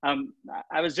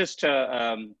I was just...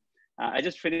 I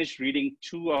just finished reading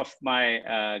 2 of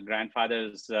my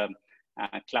grandfather's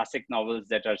classic novels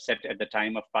that are set at the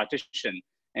time of partition.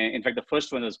 In fact, the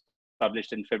first one was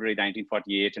published in February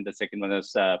 1948, and the second one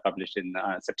was published in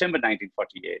September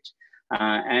 1948.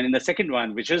 And in the second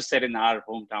one, which is set in our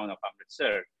hometown of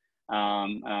Amritsar,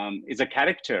 is a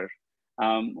character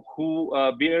who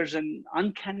bears an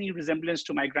uncanny resemblance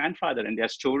to my grandfather. And there are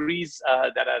stories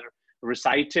that are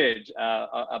recited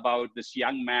about this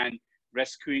young man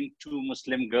rescuing 2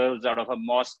 Muslim girls out of a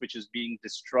mosque which is being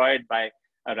destroyed by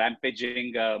a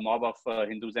rampaging mob of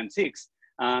Hindus and Sikhs.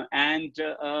 We've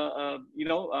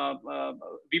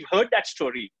heard that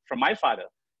story from my father,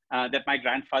 that my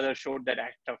grandfather showed that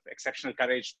act of exceptional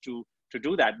courage to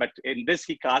do that. But in this,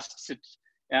 he casts it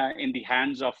in the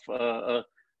hands of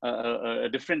a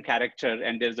different character,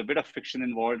 and there's a bit of fiction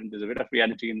involved, and there's a bit of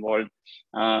reality involved,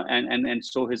 and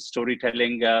so his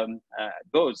storytelling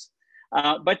goes.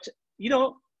 But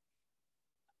you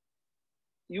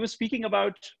were speaking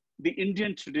about the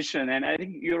Indian tradition, and I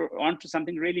think you're onto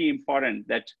something really important,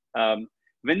 that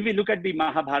when we look at the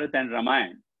Mahabharata and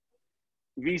Ramayana,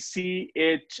 we see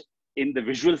it in the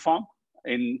visual form,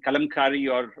 in kalamkari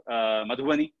or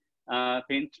madhubani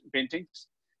paintings.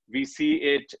 We see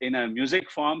it in a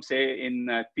music form, say in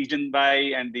Tijan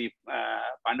Bai and the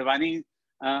Pandavani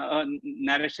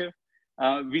narrative.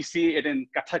 We see it in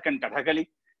Kathak and Kathakali.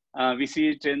 We see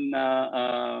it in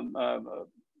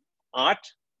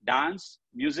art, dance,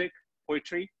 music,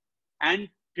 poetry, and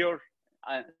pure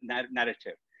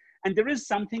narrative. And there is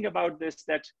something about this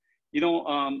that,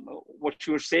 what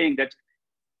you were saying, that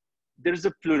there is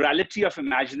a plurality of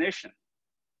imagination.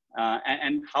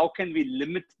 And how can we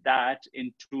limit that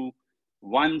into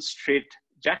one straight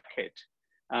jacket?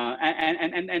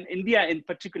 And India in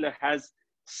particular has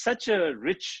such a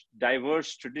rich,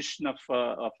 diverse tradition of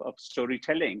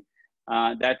storytelling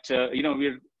that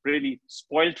we're really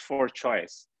spoiled for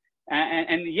choice.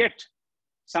 And yet,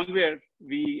 somewhere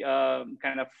we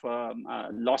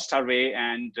lost our way,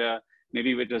 and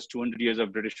maybe it was 200 years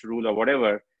of British rule or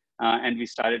whatever, and we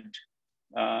started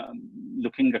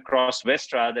looking across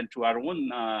West rather than to our own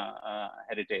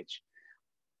heritage.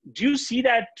 Do you see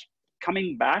that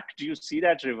coming back? Do you see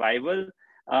that revival?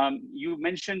 You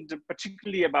mentioned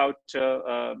particularly about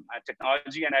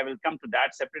technology, and I will come to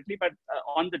that separately, but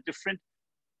on the different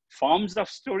forms of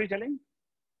storytelling,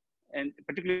 and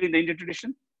particularly in the Indian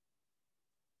tradition?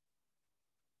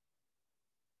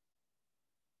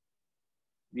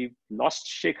 We've lost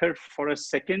Shekhar for a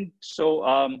second, so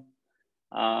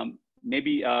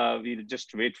maybe we'll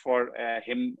just wait for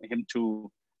him to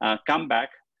come back.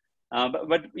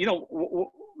 But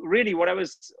really what I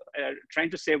was trying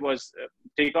to say was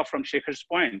take off from Shekhar's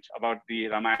point about the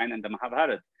Ramayana and the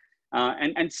Mahabharata,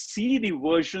 and see the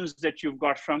versions that you've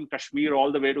got from Kashmir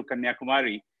all the way to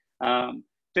Kanyakumari,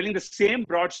 telling the same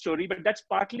broad story, but that's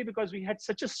partly because we had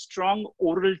such a strong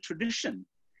oral tradition.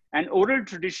 And oral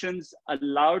traditions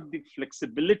allowed the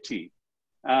flexibility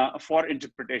for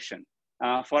interpretation,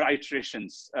 for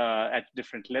iterations at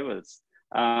different levels,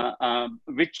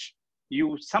 which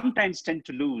you sometimes tend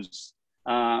to lose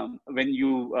when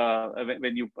you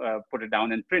put it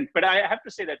down in print. But I have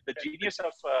to say that the genius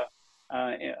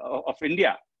of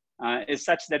India is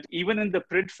such that even in the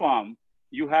print form,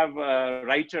 you have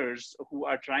writers who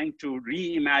are trying to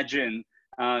reimagine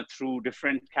through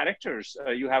different characters.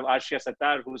 You have Arshia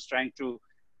Sattar, who's trying to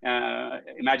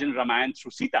imagine Ramayana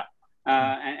through Sita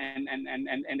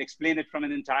and explain it from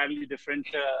an entirely different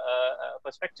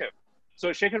perspective. So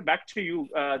Shekhar, back to you,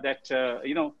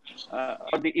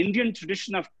 the Indian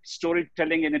tradition of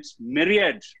storytelling in its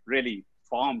myriad, really,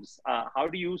 forms. How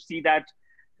do you see that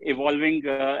evolving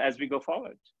as we go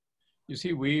forward? You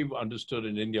see, we've understood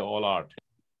in India, all art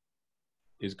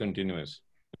is continuous,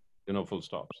 full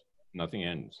stops. Nothing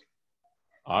ends.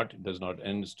 Art does not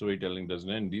end, storytelling doesn't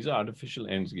end. These are artificial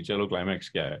ends. कि चलो climax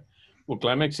क्या है? वो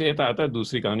climax से आता है,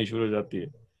 दूसरी कहानी शुरू हो जाती है.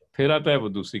 फिर आता है, वो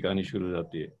दूसरी कहानी शुरू हो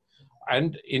जाती है.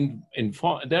 And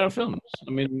there are films.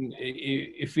 I mean,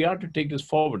 if we are to take this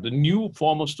forward, the new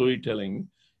form of storytelling,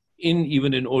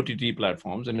 even in OTT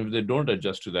platforms, and if they don't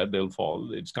adjust to that, they'll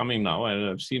fall. It's coming now, and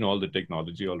I've seen all the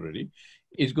technology already.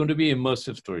 It's going to be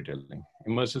immersive storytelling.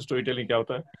 Immersive storytelling क्या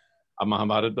होता है? आप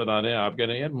महाभारत बना रहे हैं, आप कह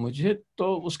रहे हैं यार मुझे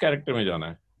तो उस कैरेक्टर में जाना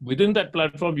है. Within that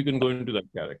platform, you can go into that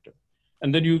character,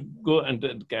 and then you go and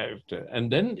the character,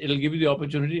 and then it'll give you the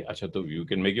opportunity. अच्छा, तो you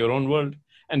can make your own world,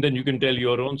 and then you can tell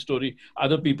your own story.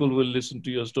 Other people will listen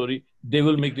to your story. They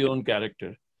will make their own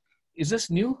character. Is this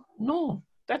new? No,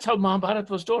 that's how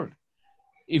Mahabharata was told.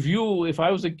 If I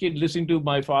was a kid listening to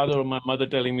my father or my mother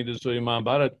telling me the story of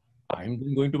Mahabharata,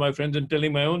 I'm going to my friends and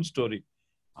telling my own story.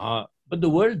 But the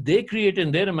world they create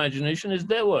in their imagination is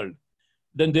their world.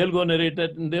 Then they'll go narrate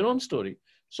that in their own story.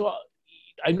 So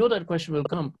I know that question will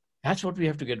come. That's what we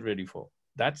have to get ready for.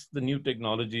 That's the new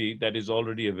technology that is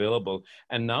already available.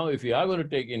 And now if we are going to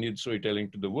take Indian storytelling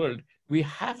to the world, we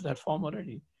have that form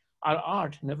already. Our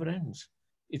art never ends.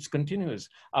 It's continuous.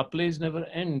 Our plays never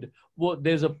end. Well,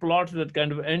 there's a plot that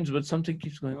kind of ends, but something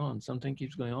keeps going on. Something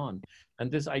keeps going on.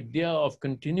 And this idea of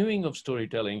continuing of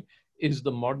storytelling is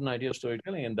the modern idea of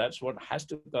storytelling. And that's what has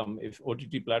to come. If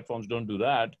OTT platforms don't do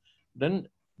that, then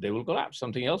they will collapse.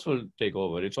 Something else will take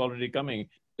over. It's already coming.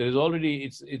 There's already,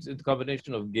 it's a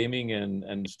combination of gaming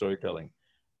and storytelling,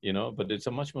 but it's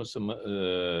a much more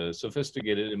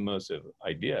sophisticated, immersive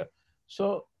idea.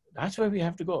 So that's where we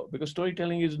have to go, because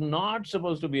storytelling is not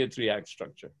supposed to be a 3-act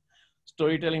structure.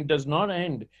 Storytelling does not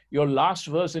end. Your last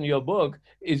verse in your book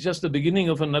is just the beginning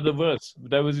of another verse.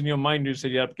 That was in your mind. You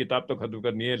said, "Yaar, kitab to khatam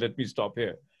karni hai, let me stop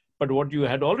here." But what you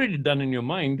had already done in your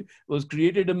mind was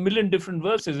created a million different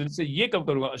verses and say, "Ye kab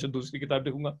karunga? Acha dusri kitab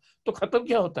dekhunga." To khatam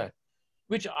kya hota hai?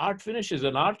 Which art finishes?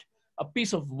 An art, a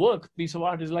piece of work, piece of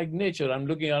art is like nature. I'm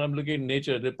looking at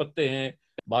nature. The patte hain,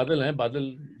 बादल हैं,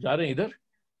 बादल जा रहे हैं इधर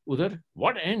उधर.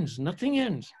 What ends? Nothing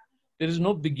ends. There is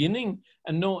no beginning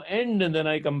and no end, and then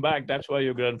I come back. That's why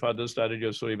your grandfather started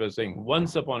your story by saying,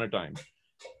 once upon a time.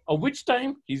 Of which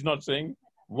time? He's not saying.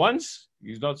 Once,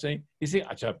 he's not saying. He's saying,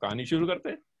 अच्छा, अब कहानी शुरू करते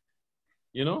हैं.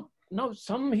 You know? Now,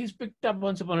 some he's picked up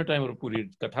once upon a time और पूरी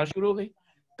कथा शुरू हो गई.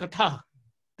 कथा.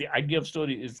 The idea of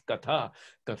story is katha.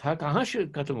 Katha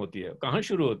कहाँ खत्म होती है? कहाँ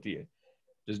शुरू होती है?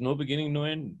 There's no beginning, no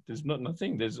end. There's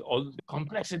nothing. There's all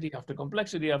complexity after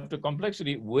complexity after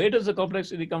complexity. Where does the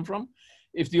complexity come from?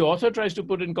 If the author tries to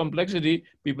put in complexity,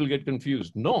 people get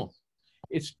confused. No,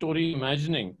 it's story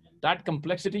imagining. That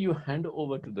complexity you hand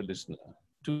over to the listener.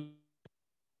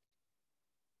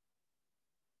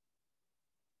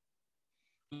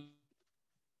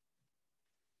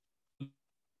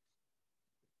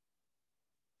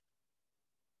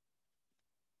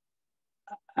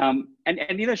 One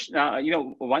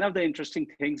of the interesting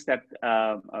things that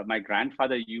my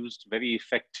grandfather used very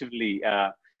effectively,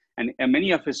 and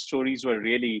many of his stories were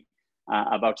really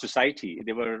about society.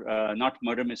 They were not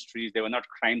murder mysteries, they were not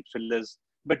crime thrillers,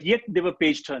 but yet they were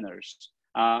page turners.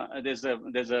 There's a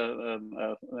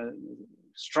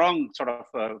strong sort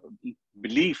of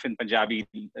belief in Punjabi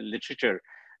literature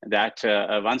that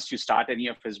once you start any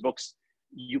of his books,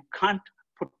 you can't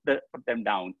put them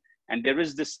down. And there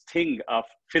is this thing of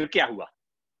fir kya hua,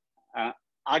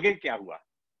 aage kya hua,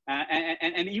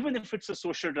 and even if it's a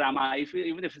social drama,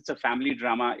 even if it's a family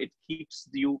drama, it keeps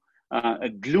you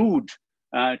glued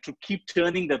to keep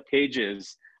turning the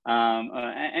pages.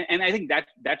 And I think that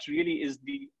really is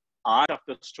the art of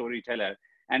the storyteller.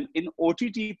 And in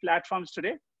OTT platforms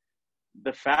today,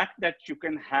 the fact that you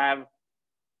can have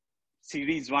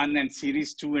series 1 and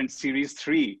series 2 and series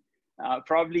 3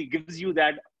 probably gives you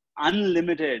that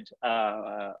unlimited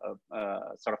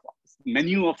sort of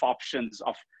menu of options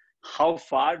of how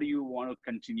far do you want to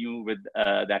continue with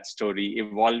that story,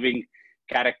 evolving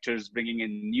characters, bringing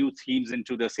in new themes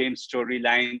into the same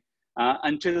storyline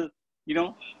until, you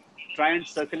know, try and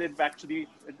circle it back to the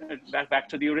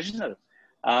original.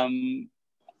 And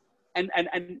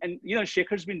you know,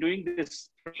 Shekhar's been doing this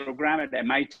program at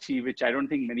MIT, which I don't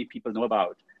think many people know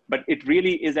about, but it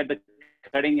really is at the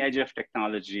cutting edge of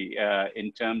technology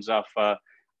in terms of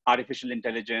artificial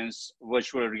intelligence,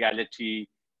 virtual reality,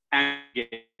 and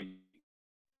gaming,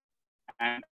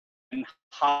 and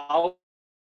how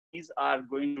these are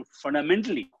going to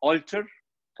fundamentally alter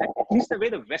at least the way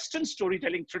the Western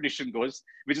storytelling tradition goes,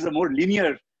 which is a more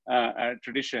linear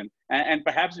tradition, and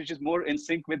perhaps which is more in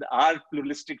sync with our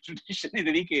pluralistic tradition in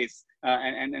any case,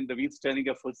 and the wheels turning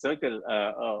a full circle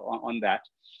on that.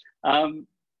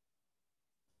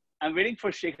 I'm waiting for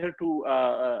Shekhar to,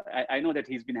 I know that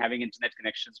he's been having internet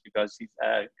connections because he's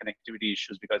connectivity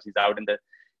issues because he's out in the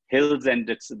hills and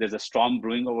there's a storm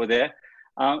brewing over there.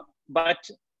 But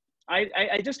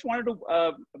I just wanted to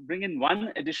bring in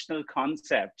one additional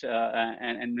concept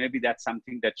and maybe that's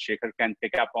something that Shekhar can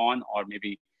pick up on, or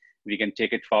maybe we can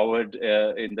take it forward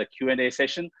in the Q&A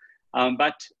session. You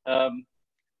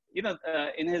know,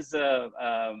 in his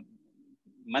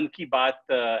Man Ki Baat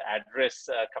address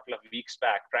a couple of weeks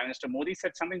back, Prime Minister Modi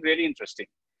said something really interesting.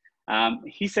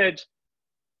 He said,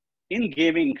 in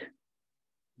gaming,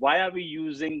 why are we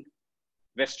using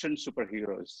Western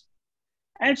superheroes?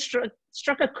 And it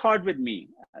struck a chord with me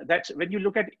that when you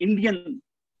look at Indian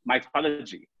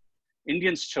mythology,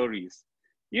 Indian stories,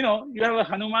 you know, you have a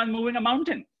Hanuman moving a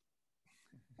mountain.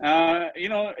 You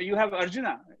know, you have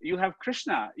Arjuna, you have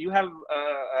Krishna, you have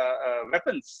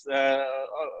weapons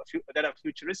that are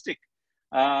futuristic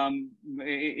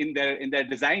in their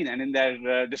design and in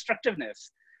their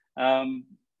destructiveness.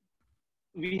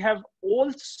 We have all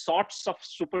sorts of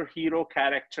superhero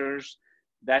characters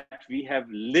that we have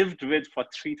lived with for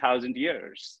 3,000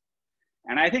 years.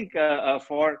 And I think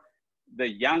for the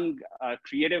young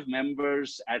creative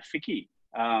members at FICCI,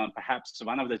 perhaps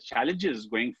one of the challenges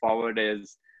going forward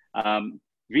is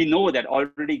we know that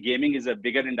already gaming is a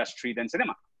bigger industry than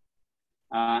cinema.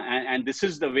 And this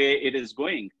is the way it is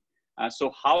going.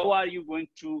 So how are you going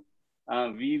to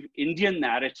weave Indian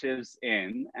narratives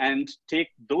in and take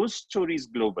those stories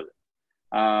global?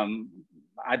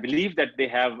 I believe that they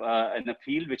have an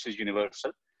appeal which is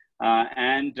universal.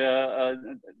 And there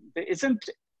isn't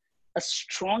a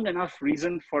strong enough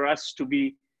reason for us to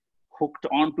be hooked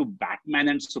on to Batman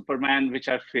and Superman, which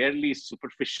are fairly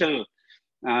superficial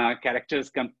characters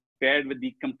compared with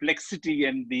the complexity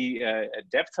and the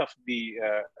depth of the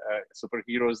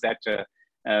superheroes that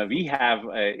we have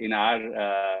in our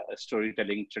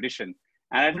storytelling tradition.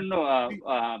 And I don't know,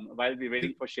 while we're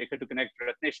waiting for Shekhar to connect,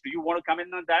 Ratnesh, do you want to come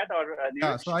in on that? Or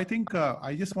yeah, so I think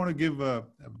I just want to give a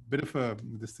bit of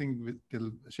this thing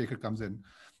till Shekhar comes in.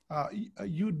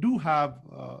 You do have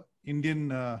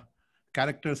Indian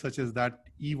characters such as that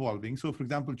evolving. So, for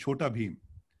example, Chota Bheem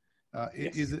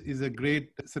yes. is a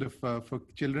great sort of, for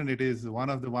children, it is one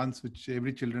of the ones which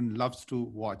every children loves to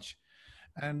watch.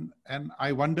 And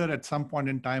I wonder at some point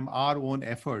in time, our own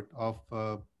effort of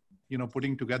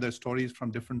putting together stories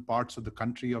from different parts of the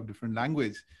country of different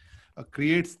language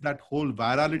creates that whole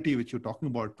virality which you're talking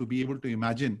about, to be able to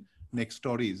imagine next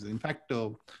stories. In fact,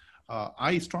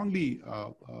 I strongly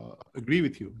agree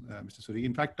with you, Mr. Suri.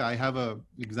 In fact, I have an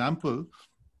example.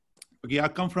 Okay, I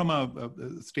come from a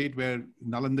state where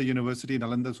Nalanda University,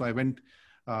 so I went,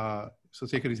 so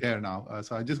Shekhar is here now.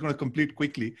 So I'm just going to complete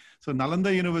quickly. So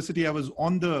Nalanda University, I was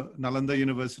on the Nalanda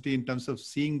University in terms of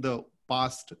seeing the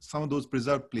past, some of those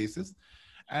preserved places,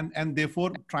 and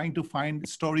therefore trying to find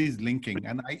stories linking.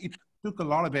 And it took a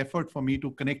lot of effort for me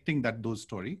to connecting those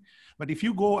story. But if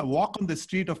you go and walk on the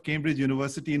street of Cambridge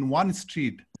University, in one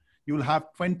street, you will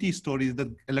have 20 stories.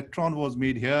 The electron was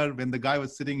made here when the guy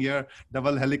was sitting here,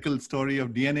 double helical story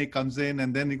of DNA comes in,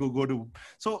 and then you go to,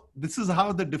 so this is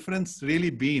how the difference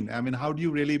really been. I mean, how do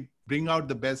you really bring out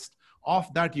the best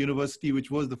of that university,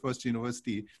 which was the first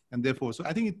university? And therefore, so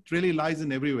I think it really lies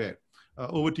in everywhere.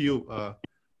 Over to you.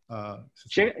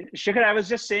 Shekhar, I was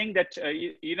just saying that,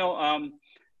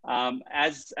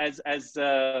 as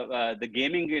the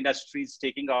gaming industry is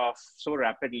taking off so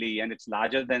rapidly and it's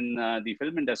larger than the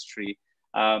film industry,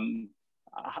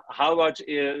 how about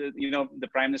the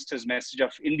Prime Minister's message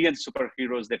of Indian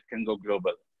superheroes that can go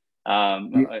global?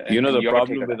 The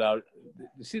problem with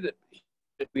you see that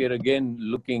we are again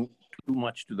looking too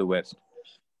much to the West.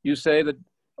 You say that,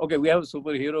 okay, we have a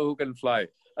superhero who can fly.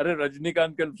 Arre,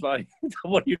 Rajnikant can fly.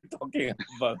 What are you talking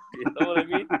about? You know what I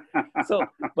mean? So,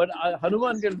 but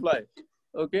Hanuman can fly.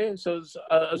 Okay, so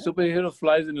a superhero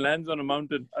flies and lands on a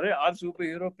mountain. Arre, our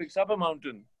superhero picks up a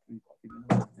mountain.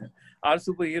 Our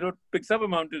superhero picks up a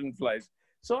mountain and flies.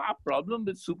 So our problem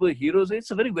with superheroes,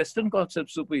 it's a very Western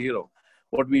concept, superhero.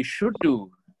 What we should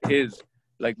do is,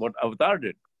 like what Avatar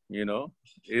did,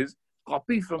 is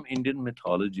copy from Indian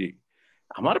mythology.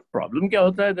 Our problem क्या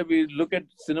होता है that we look at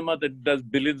cinema that does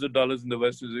billions of dollars in the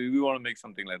West, we want to make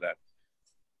something like that.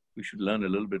 We should learn a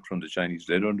little bit from the Chinese.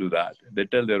 They don't do that. They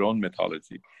tell their own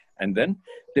mythology. And then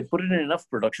they put in enough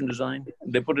production design.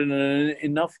 They put in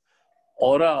enough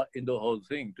aura in the whole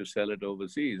thing to sell it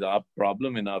overseas. Our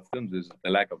problem in our films is the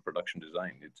lack of production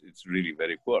design. It's really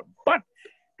very poor. But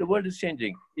the world is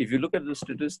changing. If you look at the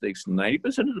statistics,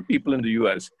 90% of the people in the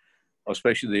US,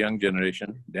 especially the young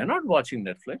generation, they're not watching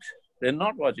Netflix. They're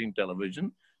not watching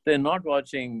television. They're not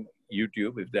watching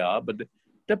YouTube, if they are, but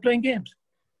they're playing games.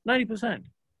 90%.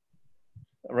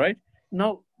 Right?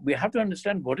 Now, we have to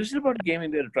understand what is it about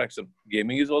gaming that attracts them.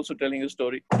 Gaming is also telling a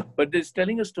story, but it's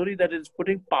telling a story that is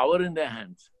putting power in their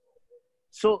hands.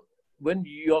 So when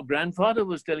your grandfather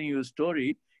was telling you a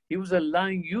story, he was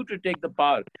allowing you to take the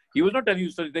power. He was not telling you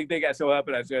a story, take aisa hua,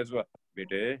 aisa hua.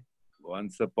 Bete,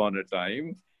 once upon a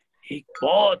time, एक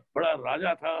बहुत बड़ा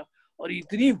राजा था और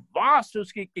इतनी vast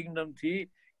उसकी kingdom थी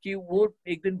कि वो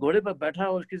एक दिन घोड़े पर बैठा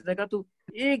और किसने कहा तू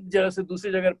एक जगह से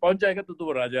दूसरी जगह पहुंच जाएगा तो तू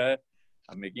वो राजा है.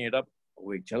 I'm making it up.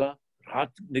 वो एक चला,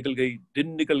 रात निकल गई,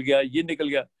 दिन निकल गया, ये निकल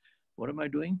गया. What am I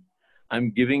doing? I'm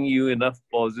giving you enough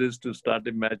pauses to start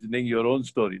imagining your own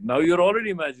story. Now you're already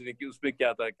imagining कि उसमें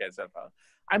क्या था, कैसा था.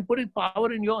 I'm putting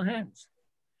power in your hands.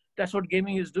 That's what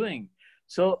gaming is doing.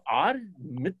 So our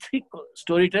mythic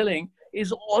storytelling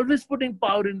is always putting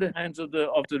power in the hands of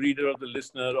the reader, of the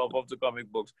listener, of the comic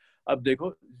books. Ab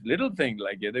dekho, little thing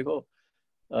like ye dekho,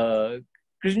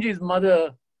 Krishnji's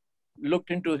mother looked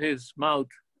into his mouth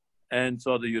and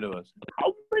saw the universe.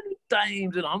 How many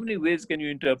times and how many ways can you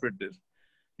interpret this?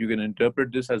 You can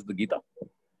interpret this as the Gita.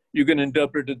 You can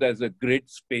interpret it as a great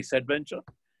space adventure.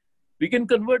 We can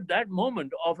convert that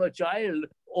moment of a child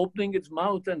opening its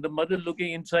mouth and the mother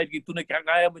looking inside, ki tune kya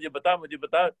khaya, mujhe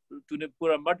bata, tune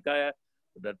pura mud khaya.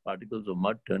 That particles of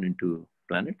mud turn into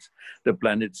planets. The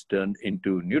planets turn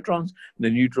into neutrons. The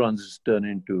neutrons turn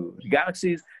into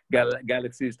galaxies.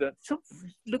 Galaxies turn. So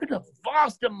look at the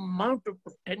vast amount of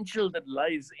potential that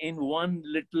lies in one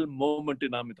little moment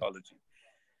in our mythology.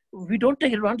 We don't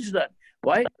take advantage of that.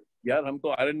 Why? यार हमको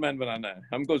iron man बनाना है,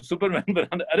 हमको Superman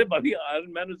बनाना है. अरे भाभी,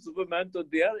 iron man और Superman तो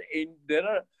they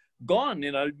are gone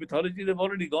in our mythology. They've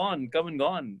already gone, come and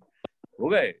gone. हो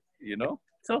गए, you know.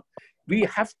 So we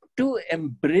have to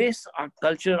embrace our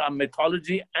culture, our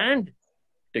mythology, and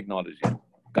technology.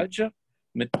 Culture,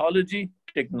 mythology,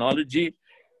 technology,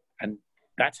 and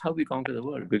that's how we conquer the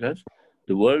world. Because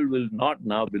The world will not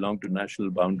now belong to national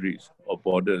boundaries or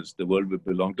borders. The world will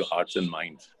belong to hearts and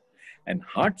minds. And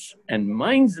hearts and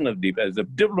minds, Navdeep, as a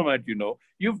diplomat, you know,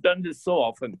 you've done this so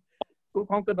often. Go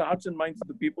conquer the hearts and minds of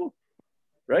the people,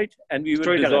 right? And we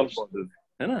will dissolve borders.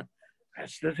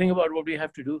 That's the thing about what we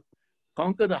have to do.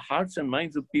 Conquer the hearts and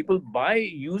minds of people by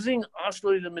using our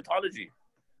stories and mythology.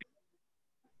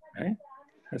 Right?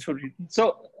 That's what we do.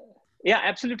 So, yeah,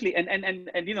 absolutely.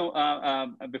 And you know,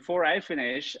 before I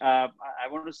finish, I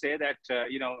want to say that,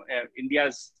 you know,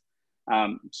 India's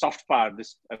soft power,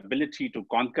 this ability to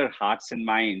conquer hearts and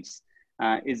minds,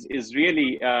 is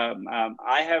really,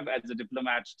 I have, as a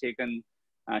diplomat, taken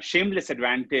shameless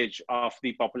advantage of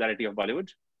the popularity of Bollywood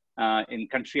in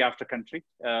country after country.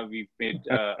 We've made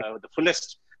the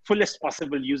fullest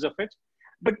possible use of it.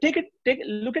 But look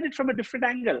at it from a different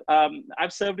angle.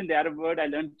 I've served in the Arab world. I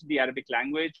learned the Arabic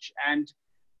language, and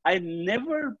I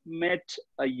never met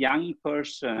a young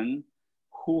person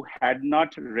who had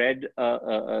not read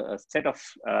a set of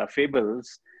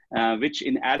fables, which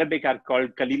in Arabic are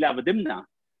called Kalila Vadimna,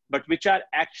 but which are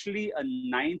actually a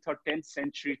 9th or 10th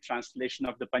century translation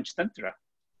of the Panchtantra.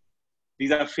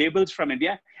 These are fables from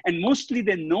India, and mostly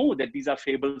they know that these are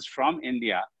fables from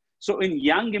India. So in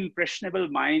young, impressionable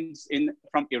minds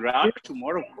from Iraq to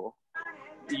Morocco,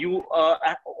 you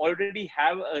already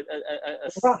have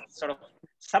a sort of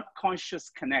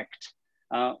subconscious connect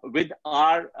with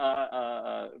our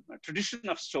tradition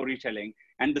of storytelling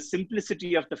and the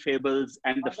simplicity of the fables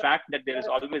and the fact that there is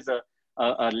always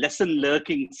a lesson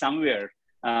lurking somewhere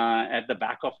at the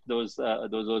back of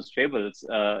those fables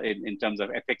in terms of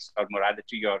ethics or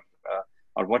morality or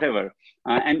whatever,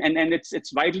 and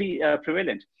it's widely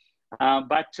prevalent.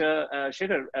 But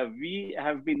Shekhar, we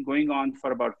have been going on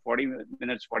for about 40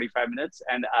 minutes, 45 minutes,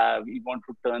 and we want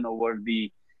to turn over the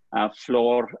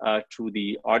floor to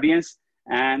the audience.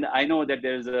 And I know that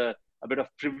there's a bit of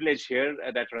privilege here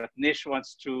that Ratnesh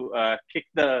wants to kick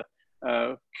the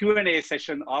Q&A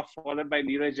session off, followed by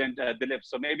Neeraj and Dilip.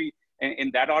 So maybe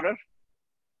in that order,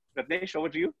 Ratnesh, over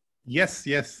to you. Yes.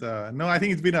 No, I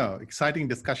think it's been an exciting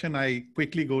discussion. I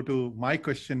quickly go to my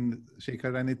question,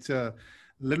 Shekhar, and it's a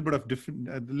little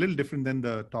different than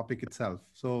the topic itself.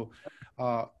 So,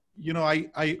 you know,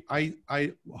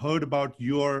 I heard about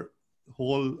your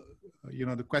whole, you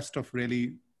know, the quest of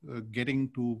really getting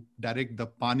to direct the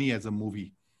Pani as a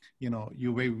movie. You know,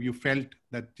 you felt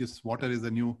that just water is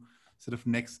a new sort of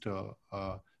next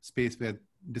space where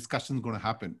discussion is going to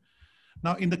happen.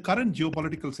 Now, in the current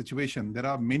geopolitical situation, there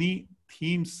are many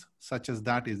themes such as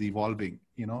that is evolving,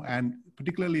 you know, and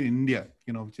particularly in India,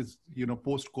 you know, which is, you know,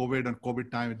 post-COVID and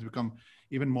COVID time, it's become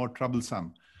even more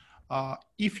troublesome.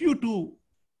 If you to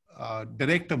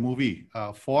direct a movie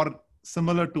for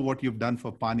similar to what you've done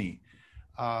for Pani,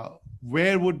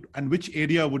 which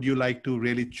area would you like to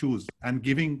really choose? And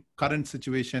giving current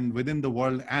situation within the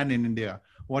world and in India,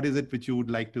 what is it which you would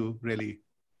like to really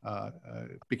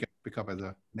pick up as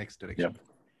a next direction? Yeah.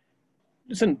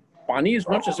 Listen, Pani is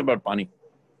not just about Pani.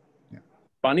 Yeah.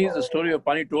 Pani is the story of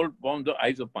Pani told from the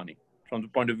eyes of Pani, from the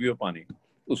point of view of Pani.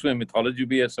 Usme mythology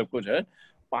bhi hai, sab kuch hai.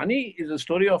 Pani is a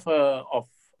story of a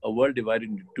world divided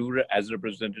into two, as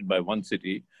represented by one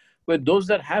city, where those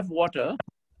that have water,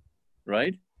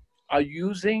 right, are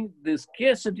using the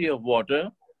scarcity of water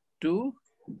to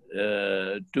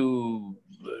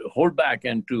hold back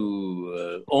and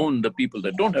to own the people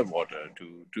that don't have water.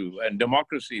 And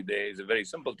democracy there is a very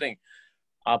simple thing.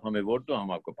 Aap hame vote do, hum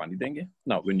aapko pani denge.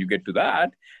 Now, when you get to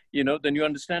that, you know, then you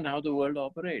understand how the world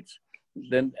operates.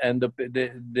 Then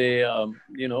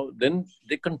you know, then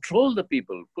they control the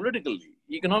people politically,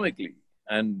 economically,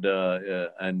 and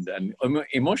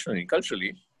emotionally,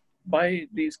 culturally, by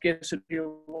the scarcity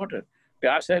of water.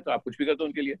 Pyas hai to aap kuch bhi kar do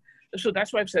unke liye. So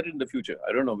that's why I've said it in the future.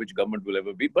 I don't know which government will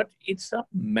ever be, but it's a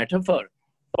metaphor.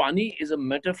 Pani is a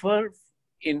metaphor.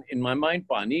 In my mind,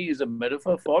 Pani is a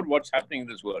metaphor for what's happening in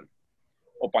this world.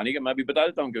 और पानी का मैं भी बता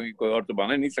देता हूँ क्योंकि कोई और तो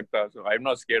बना नहीं सकता. So I'm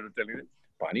not scared of telling it.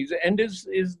 Pani's end is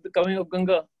the coming of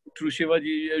Ganga through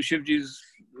Shivji's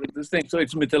this thing. So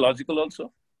it's mythological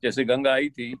also. जैसे गंगा आई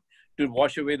थी to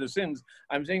wash away the sins.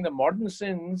 I'm saying the modern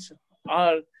sins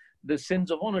are the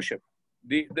sins of ownership,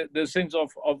 the sins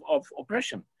of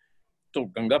oppression. तो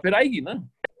गंगा फिर आएगी ना,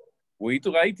 वही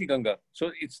तो आई थी Ganga.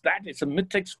 So it's a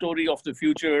mythic story of the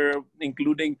future,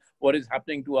 including what is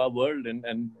happening to our world,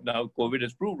 and now COVID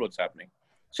has proved what's happening.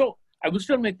 So I will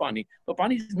still make Pani, but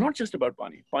Pani is not just about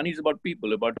Pani. Pani is about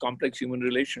people, about complex human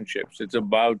relationships. It's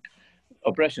about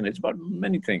oppression. It's about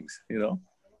many things, you know.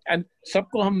 And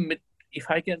sabko hum,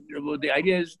 if I can, the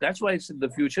idea is that's why it's in the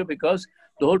future, because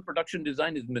the whole production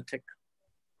design is mythic.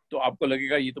 तो आपको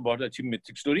लगेगा ये तो बहुत अच्छी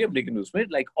mythic story है, लेकिन उसमें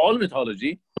like all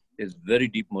mythology, There's very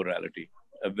deep morality,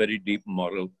 a very deep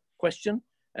moral question,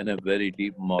 and a very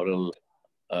deep moral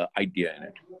idea in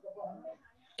it.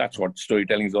 That's what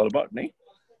storytelling is all about, right?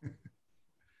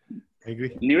 I agree.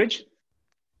 Neeraj?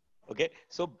 Okay,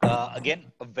 so again,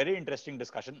 a very interesting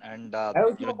discussion, and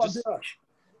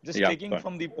just Yeah, taking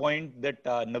from the point that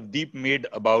Navdeep made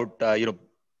about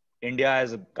India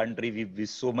as a country, we're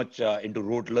so much into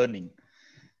rote learning.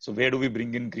 So where do we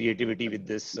bring in creativity with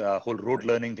this whole rote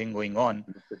learning thing going on?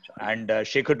 And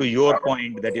Shekhar, to your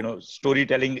point that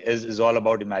storytelling is all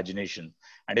about imagination,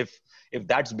 and if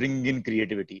that's bringing in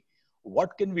creativity,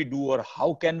 what can we do, or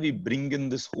how can we bring in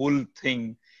this whole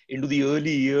thing into the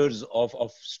early years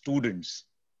of students?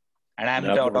 And I'm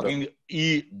talking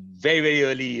very, very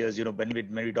early years, when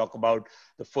we talk about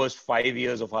the first 5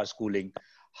 years of our schooling.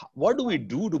 What do we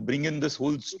do to bring in this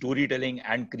whole storytelling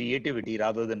and creativity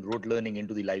rather than rote learning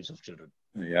into the lives of children?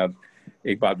 Yeah.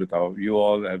 Ek baat batao. You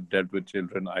all have dealt with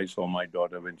children. I saw my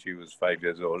daughter when she was 5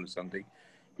 years old or something.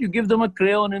 You give them a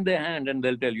crayon in their hand and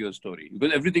they'll tell you a story,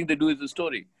 because everything they do is a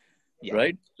story. Yeah.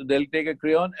 Right? So they'll take a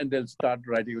crayon and they'll start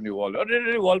writing on your wall.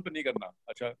 Wall pe nahi karna.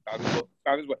 Acha,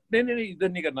 kagaz pe. Nahi, idhar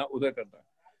nahi karna, udhar karna.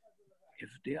 If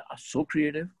they are so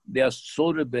creative, they are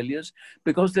so rebellious,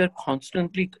 because they're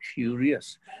constantly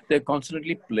curious. They're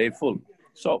constantly playful.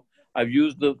 So I've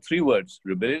used the 3 words: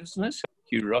 rebelliousness,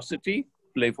 curiosity,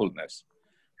 playfulness,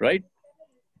 right?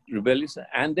 Rebellious,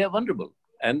 and they're vulnerable,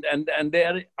 and they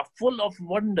are full of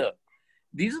wonder.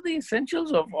 These are the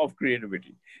essentials of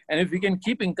creativity. And if we can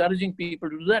keep encouraging people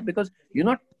to do that, because you're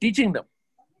not teaching them,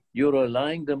 you're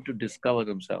allowing them to discover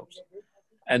themselves.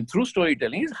 And through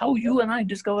storytelling is how you and I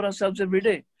discover ourselves every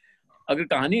day. अगर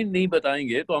कहानी नहीं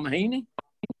बताएंगे तो हम हैं ही नहीं.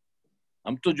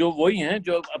 हम तो जो वही हैं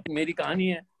जो अब मेरी कहानी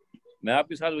है. मैं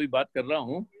आपके साथ वही बात कर रहा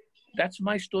हूँ. That's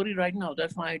my story right now.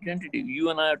 That's my identity. You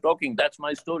and I are talking. That's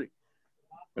my story.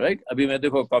 Right? अभी मैं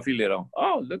देखो coffee ले रहा हूँ.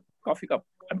 Oh, look, coffee cup.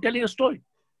 I'm telling a story.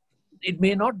 It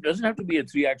doesn't have to be a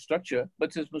 3-act structure,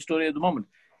 but it's a story at the moment.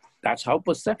 That's how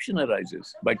perception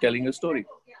arises, by telling a story.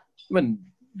 When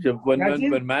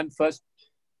man first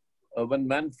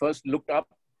looked up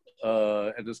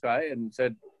at the sky and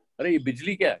said, "अरे ये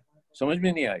बिजली क्या है? समझ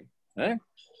में नहीं आई." हैं?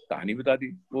 कहानी बता दी.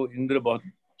 वो इंद्र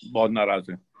बहुत नाराज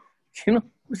है.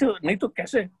 नहीं तो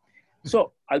कैसे?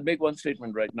 So I'll make one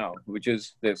statement right now, which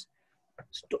is this: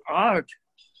 art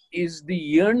is the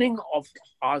yearning of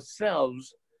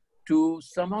ourselves to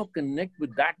somehow connect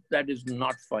with that is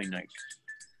not finite.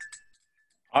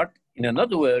 Art, in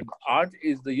another word, art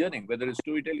is the yearning, whether it's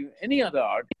storytelling or any other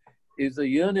art, is the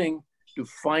yearning to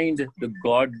find the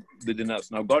God within us.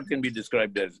 Now, God can be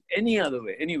described as any other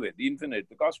way, anyway, the infinite,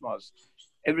 the cosmos,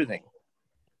 everything.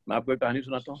 मैं आपको एक कहानी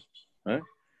सुनाता हूँ.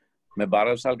 मैं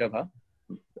 12 साल का था.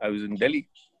 I was in Delhi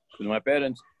with my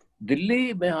parents.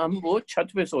 Delhi में हम वो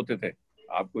छत पे सोते थे.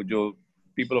 आपको जो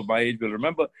people of my age will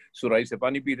remember, सुराही से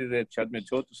पानी पीते थे, छत में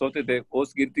सोते थे,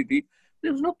 ओस गिरती थी.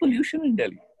 There was no pollution in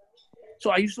Delhi.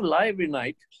 So I used to lie every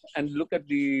night and look at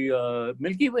the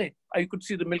Milky Way. I could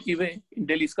see the Milky Way in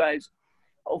Delhi skies.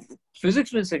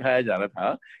 Physics में सिखाया जा रहा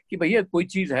था कि भैया कोई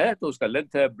चीज है तो उसका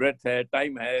लेंथ है, breadth है,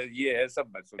 time है, ये है,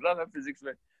 सब मैं सुन रहा था physics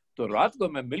में. तो रात को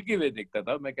मैं Milky Way देखता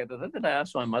था. मैं कहता था, then I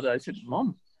asked my mother, I said,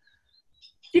 Mom,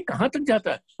 ये कहाँ तक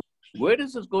जाता है? Where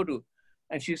does this go to?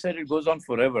 And she said, it goes on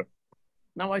forever.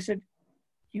 Now I said,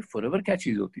 ये forever क्या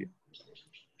चीज होती है?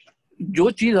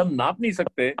 जो चीज हम नाप नहीं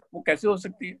सकते, वो कैसे हो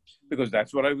सकती है? Because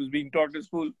that's what I was being taught in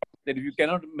school, that if you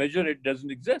cannot measure it,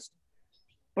 doesn't exist.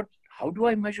 But how do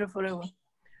I measure forever?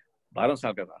 12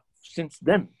 साल का था. Since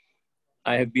then,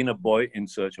 I have been a boy in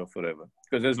search of forever.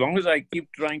 Because as long as I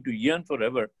keep trying to yearn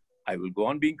forever, I will go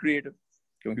on being creative.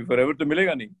 क्योंकि forever तो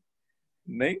मिलेगा नहीं.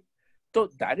 नहीं? So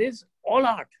that is all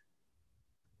art.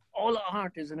 All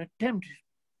art is an attempt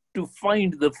to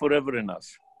find the forever in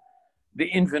us, the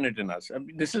infinite in us. I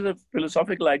mean, this is a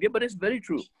philosophical idea, but it's very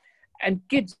true. And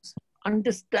kids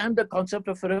understand the concept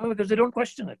of forever because they don't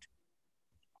question it.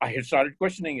 I had started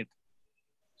questioning it.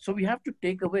 So we have to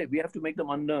take away, we have to make them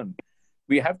unlearn.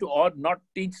 We have to not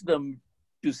teach them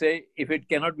to say, if it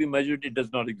cannot be measured, it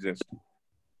does not exist.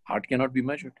 Art cannot be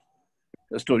measured.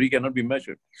 A story cannot be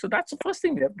measured. So that's the first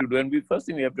thing we have to do, and the first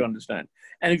thing we have to understand.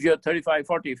 And if you're 35,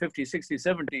 40, 50, 60,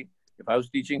 70, if I was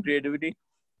teaching creativity,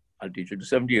 I'll teach it to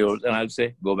 70-year-olds and I'll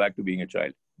say, go back to being a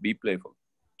child. Be playful.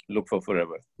 Look for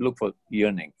forever. Look for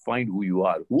yearning. Find who you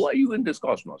are. Who are you in this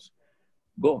cosmos?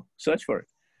 Go, search for it.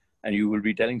 And you will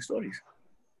be telling stories.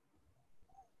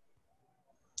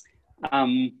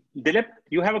 Dilip,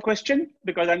 you have a question?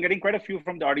 Because I'm getting quite a few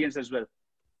from the audience as well.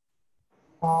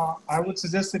 I would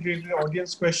suggest that we do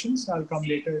audience questions. I'll come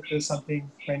later if there's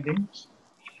something pending.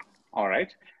 All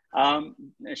right.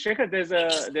 Shekhar, there's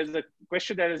a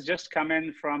question that has just come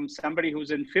in from somebody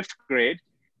who's in 5th grade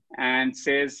and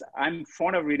says, I'm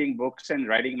fond of reading books and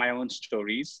writing my own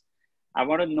stories. I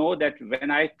want to know that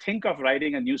when I think of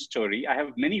writing a new story, I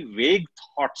have many vague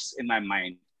thoughts in my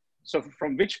mind. So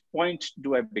from which point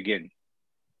do I begin?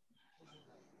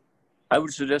 I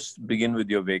would suggest begin with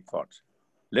your vague thoughts.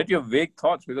 Let your vague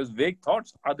thoughts, because vague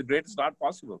thoughts are the greatest art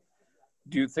possible.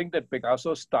 Do you think that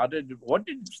Picasso started, what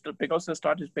did Picasso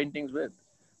start his paintings with?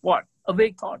 What? A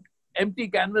vague thought. Empty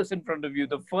canvas in front of you.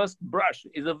 The first brush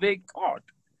is a vague thought.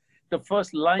 The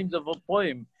first lines of a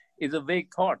poem is a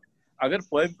vague thought. Agar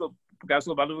poem ko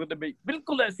Picasso मालूम होता है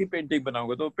बिल्कुल ऐसी painting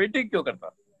बनाऊंगा तो painting क्यों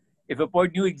करता? If a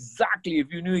poet knew exactly,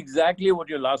 if you knew exactly what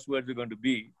your last words are going to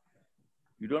be,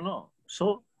 you don't know.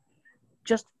 So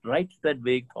just write that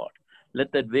vague thought.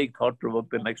 Let that vague thought provoke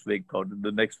the next vague thought and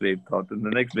the next vague thought and the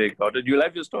next vague thought, and you'll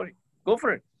have your story. Go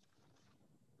for it.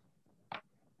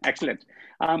 Excellent.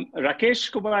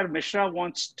 Rakesh Kumar Mishra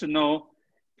wants to know,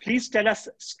 please tell us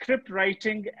script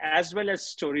writing as well as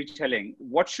storytelling.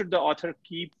 What should the author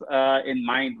keep in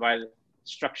mind while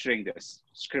structuring this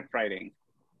script writing?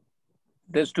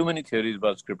 There's too many theories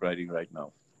about script writing right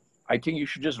now. I think you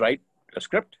should just write a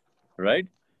script, right?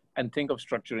 And think of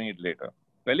structuring it later.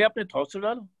 Pehle apne thoughts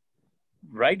dalo.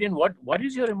 Write in what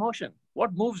is your emotion?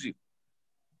 What moves you,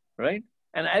 right?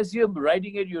 And as you're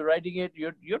writing it,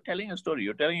 you're telling a story.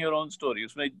 You're telling your own story.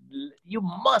 You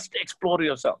must explore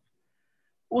yourself.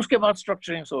 उसके बाद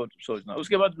structuring सोचना.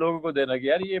 उसके बाद लोगों को देना कि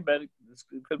यार ये मैं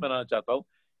फिल्म बनाना चाहता हूँ.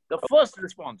 The first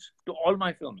response to all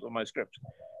my films or my scripts,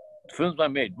 films I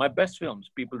made, my best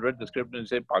films, people read the script and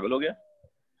say, पागल हो गया.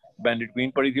 Bandit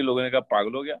Queen पढ़ी थी, लोगों ने कहा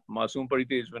पागल हो गया. मासूम पढ़ी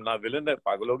थी, इसमें ना विलन है,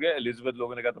 पागल हो गया. Elizabeth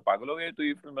लोगों ने कहा तो पागल हो गया, तो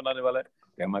ये फिल्म बनाने वाला है.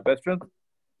 They're my best friends.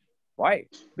 Why?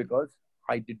 Because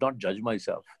I did not judge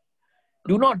myself.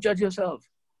 Do not judge yourself.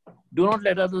 Do not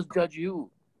let others judge you.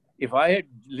 If I had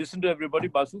listened to everybody,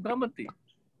 Basu कहाँ बनती,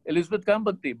 Elizabeth कहाँ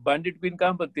बनती, Bandit Queen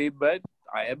कहाँ बनती, but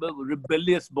I am a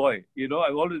rebellious boy. You know,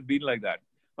 I've always been like that.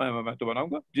 मैं तो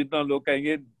बनाऊंगा. जितना लोग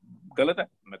कहेंगे गलत है,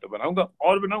 मैं तो बनाऊंगा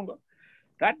और बनाऊंगा.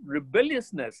 That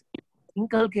rebelliousness,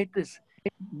 inculcate this.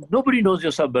 Nobody knows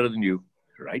yourself better than you.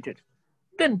 Write it.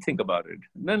 Then think about it.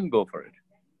 Then go for it.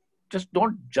 Just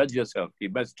don't judge yourself. कि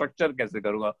मैं structure कैसे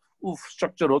करूँगा?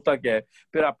 Structure होता क्या है?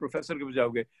 फिर आप professor के पास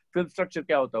जाओगे. फिर structure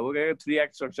क्या होता है? वो कहेगा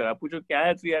 3-act structure. आप पूछो क्या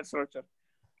है 3-act structure?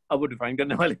 अब वो define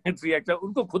करने वाले हैं 3-act.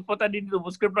 उनको खुद पता नहीं तो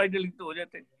वो script writer लिखते हो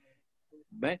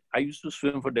जाते. I used to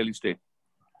swim for Delhi State.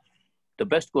 The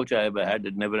best coach I ever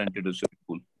had never entered a swimming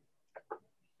pool.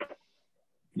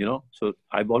 You know, so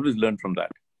I've always learned from that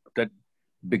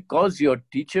because your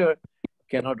teacher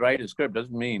cannot write a script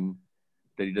doesn't mean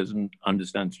that he doesn't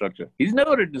understand structure. He's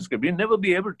never written a script. He'll never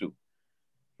be able to.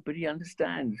 But he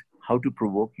understands how to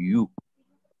provoke you,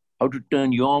 how to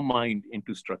turn your mind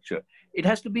into structure. It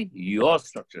has to be your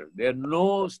structure. There are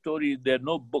no stories. There are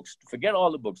no books. Forget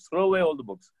all the books. Throw away all the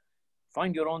books.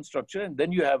 Find your own structure. And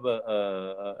then you have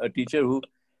a teacher who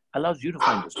allows you to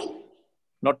find the structure,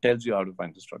 not tells you how to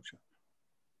find the structure.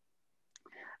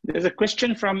 There's a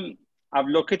question from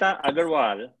Avlokita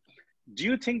Agarwal. Do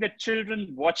you think that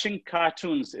children watching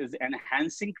cartoons is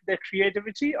enhancing their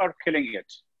creativity or killing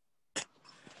it?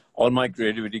 All my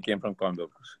creativity came from comic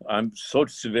books. I'm so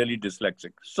severely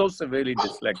dyslexic.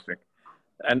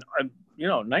 And you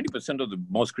know, 90% of the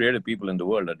most creative people in the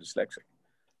world are dyslexic.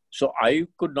 So I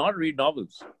could not read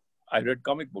novels. I read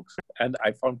comic books and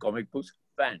I found comic books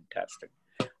fantastic.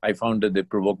 I found that they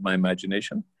provoked my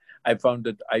imagination. I found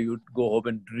that I would go home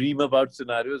and dream about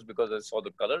scenarios because I saw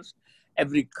the colors.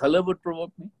 Every color would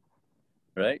provoke me,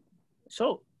 right?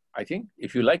 So I think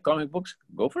if you like comic books,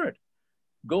 go for it.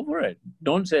 Go for it.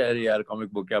 Don't say, "Arey yaar, comic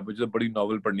book kya? Mujhe badi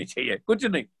novel padhni chahiye." Kuch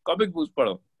nahi. Comic books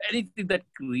padho. Anything that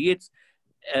creates,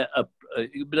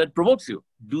 that provokes you,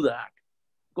 do that.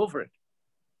 Go for it.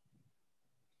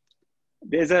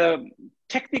 There's a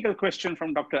technical question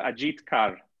from Dr. Ajit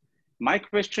Kar. My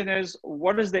question is,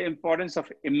 what is the importance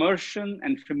of immersion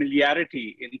and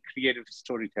familiarity in creative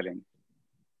storytelling?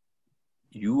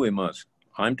 You immerse.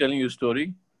 I'm telling you a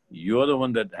story. You're the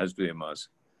one that has to immerse,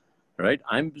 right?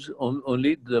 I'm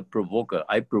only the provoker.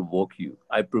 I provoke you.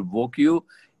 I provoke you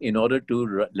in order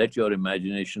to let your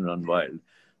imagination run wild.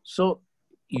 So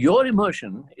your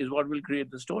immersion is what will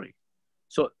create the story.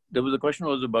 So there was a question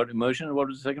was about immersion. What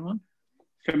was the second one?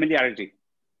 Familiarity.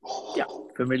 Yeah,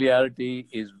 familiarity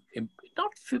is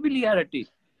not familiarity.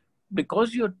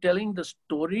 Because you're telling the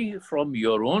story from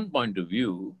your own point of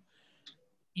view,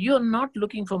 you're not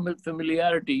looking for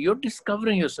familiarity. You're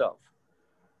discovering yourself.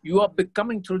 You are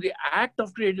becoming, through the act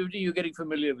of creativity, you're getting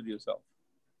familiar with yourself.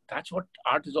 That's what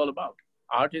art is all about.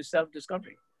 Art is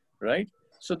self-discovery, right?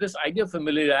 So this idea of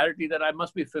familiarity, that I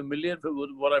must be familiar with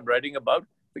what I'm writing about,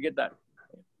 forget that.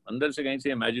 अंदर से कहीं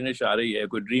से imagination आ रही है,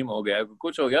 कोई dream हो गया,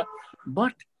 कुछ हो गया.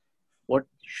 But what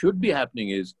should be happening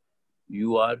is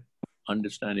you are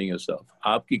understanding yourself.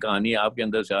 आपकी कहानी आपके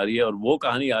अंदर से आ रही है और वो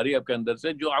कहानी आ रही है आपके अंदर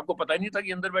से जो आपको पता ही नहीं था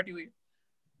कि अंदर बैठी हुई है.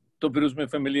 तो फिर उसमें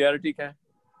familiarity क्या है?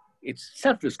 It's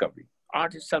self-discovery.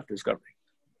 Art is self-discovery.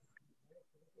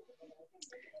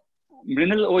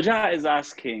 Mrinal Oja is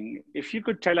asking if you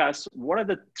could tell us what are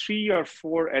the 3 or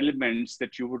 4 elements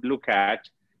that you would look at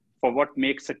for what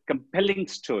makes a compelling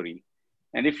story.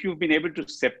 And if you've been able to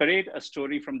separate a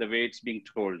story from the way it's being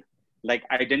told, like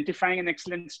identifying an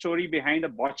excellent story behind a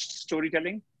botched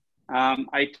storytelling.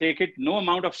 I take it no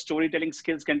amount of storytelling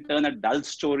skills can turn a dull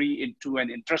story into an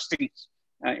interesting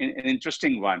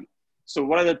one. So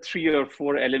what are the 3 or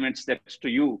 4 elements that to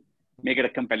you make it a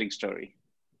compelling story?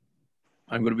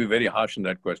 I'm going to be very harsh in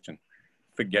that question.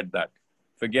 Forget that.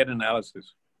 Forget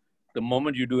analysis. The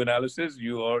moment you do analysis,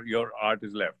 your art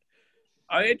is left.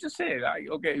 I just say,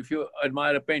 okay, if you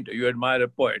admire a painter, you admire a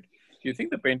poet, you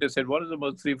think the painter said, what are the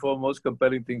most 3-4 most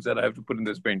compelling things that I have to put in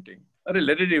this painting? Arey,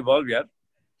 let it evolve, yaar.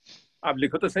 आप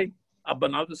लिखो तो सही, आप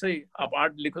बनाओ तो सही, आप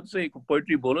art लिखो तो सही,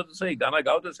 पोएट्री बोलो तो सही, गाना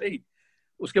गाओ तो सही.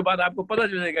 उसके बाद आपको पता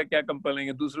चल जाएगा क्या कंपेलिंग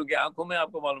है, दूसरों की आंखों में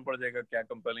आपको मालूम पड़ जाएगा क्या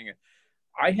कंपेलिंग है.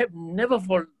 I have never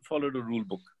followed a rule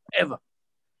book, ever.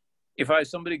 If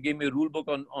somebody gave me a rule book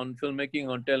on filmmaking,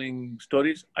 on telling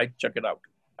stories, I chuck it out.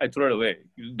 I throw it away.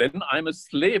 Then I'm a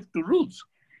slave to rules.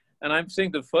 And I'm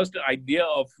saying the first idea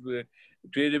of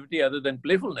creativity other than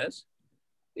playfulness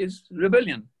is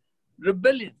rebellion.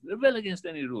 Rebel against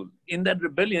any rule. In that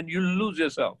rebellion, you lose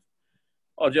yourself.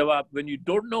 और जब आप, when you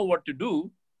don't know what to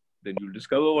do, then you'll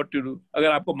discover what to do.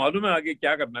 अगर आपको मालूम है आगे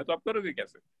क्या करना है, तो आप करोगे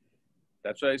कैसे?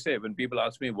 That's why I say, when people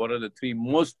ask me what are the 3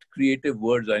 most creative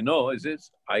words I know, is this,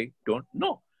 I don't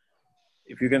know.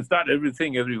 If you can start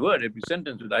everything, every word, every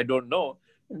sentence with I don't know,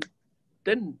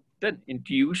 then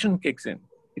intuition kicks in.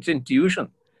 It's intuition.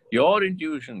 Your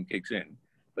intuition kicks in.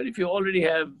 But if you already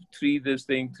have 3 this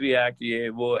thing, 3 act, ये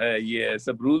वो है, ये है,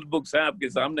 सब rules books हैं आपके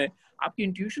सामने, आपकी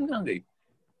intuition कहाँ गई?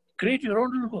 Create your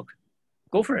own rule book.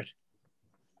 Go for it.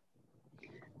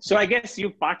 So I guess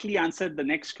you partly answered the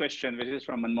next question, which is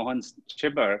from Manmohan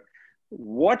Chibber.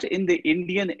 What in the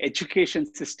Indian education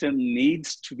system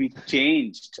needs to be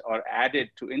changed or added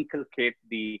to inculcate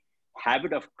the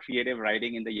habit of creative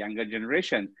writing in the younger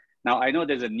generation? Now, I know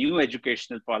there's a new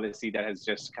educational policy that has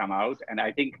just come out, and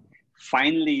I think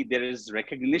finally there is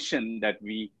recognition that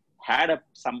we had a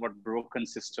somewhat broken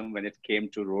system when it came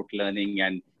to rote learning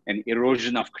and an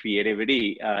erosion of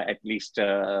creativity, at least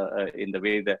in the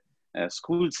way the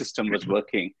school system was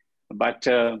working. But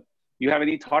you have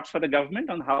any thoughts for the government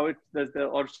on how it does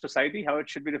or society, how it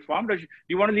should be reformed? Or do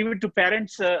you want to leave it to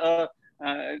parents to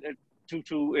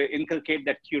inculcate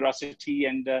that curiosity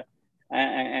and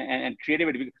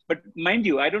creativity? But mind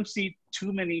you, I don't see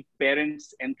too many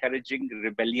parents encouraging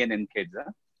rebellion in kids.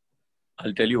 Huh?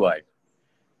 I'll tell you why.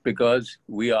 Because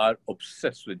we are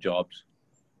obsessed with jobs.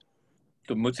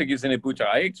 So मुझसे किसी ने पूछा,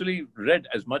 I actually read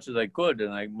as much as I could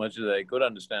and as much as I could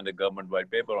understand the government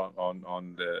white paper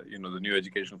on the, the new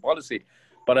educational policy.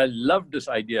 But I love this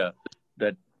idea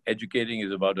that educating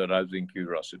is about arousing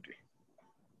curiosity.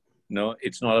 No,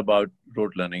 it's not about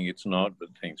rote learning. It's not the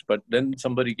things. But then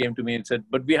somebody came to me and said,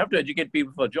 but we have to educate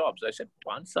people for jobs. I said,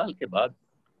 5 saal ke baad,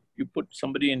 you put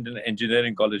somebody in an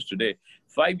engineering college today.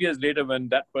 5 years later, when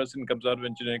that person comes out of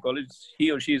engineering college,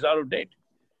 he or she is out of date.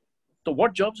 So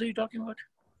what jobs are you talking about?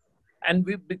 And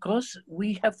because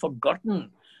we have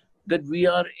forgotten that we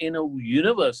are in a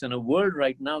universe, in a world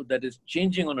right now that is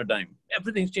changing on a dime.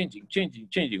 Everything's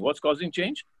changing. What's causing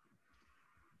change?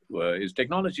 Is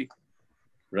technology,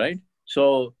 right?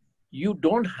 So you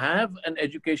don't have an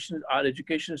education. Our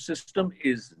education system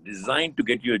is designed to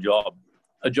get you a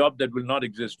job that will not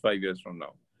exist 5 years from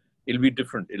now. It'll be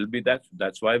different. It'll be that.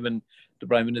 That's why when the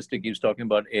Prime Minister keeps talking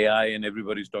about AI and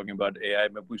everybody's talking about AI,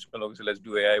 मैं पूछता हूँ लोगों से let's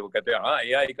do AI. वो कहते हैं हाँ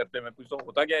AI करते हैं. मैं पूछता हूँ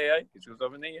होता क्या AI? किसी को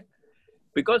समझ नहीं है.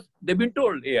 Because they've been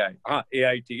told AI. हाँ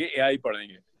AI ठीक है. AI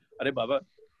पढ़ेंगे. अरे बाबा,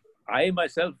 I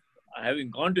myself, having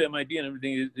gone to MIT and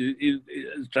everything,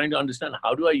 is trying to understand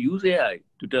how do I use AI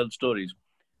to tell stories.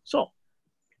 So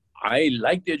I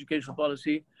like the educational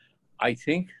policy. I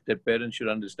think that parents should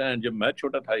understand. जब मैं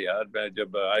छोटा था यार,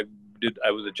 जब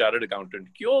I was a chartered accountant.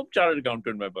 क्यों chartered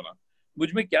accountant मैं बना?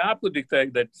 मुझ में क्या आपको दिखता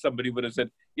है that somebody would have said,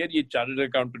 यार ये chartered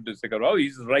accountant इससे करवाओ,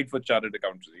 he's right for chartered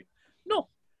accountancy. No,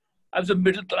 I was a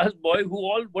middle class boy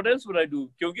what else would I do?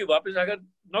 क्योंकि वापस आकर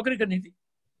नौकरी करनी थी,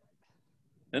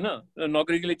 है ना?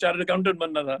 नौकरी के लिए chartered accountant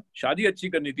बनना था, शादी अच्छी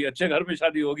करनी थी, अच्छे घर में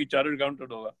शादी होगी, chartered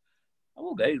accountant होगा.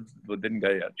 वो गए, वो दिन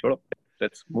गए यार, छोड़ो.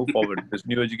 Let's move forward. This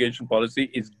new education policy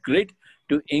is great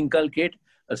to inculcate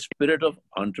a spirit of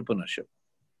entrepreneurship.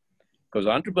 Because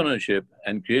entrepreneurship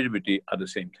and creativity are the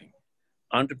same thing.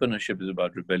 Entrepreneurship is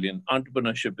about rebellion.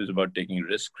 Entrepreneurship is about taking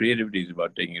risks. Creativity is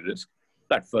about taking risks.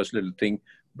 That first little thing,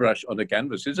 brush on the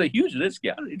canvas, is a huge risk.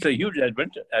 Yeah, it's a huge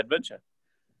adventure.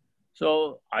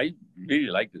 So I really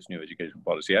like this new education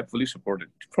policy. I fully support it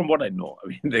from what I know. I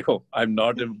mean, I'm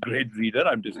not a great reader.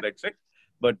 I'm dyslexic.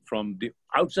 But from the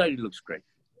outside, it looks great.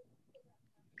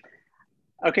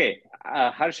 Okay.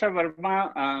 Harsha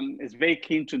Verma is very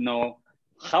keen to know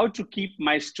how to keep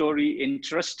my story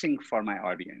interesting for my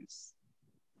audience.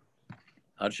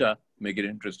 Harsha, make it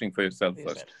interesting for yourself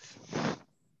first.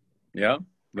 Yeah?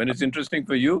 When it's interesting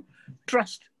for you,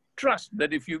 trust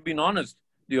that if you've been honest,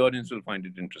 the audience will find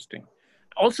it interesting.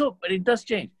 Also, but it does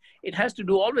change. It has to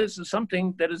do always with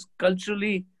something that is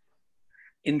culturally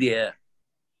in the air,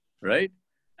 right?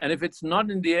 And if it's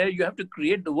not in the air, you have to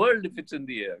create the world if it's in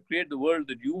the air. Create the world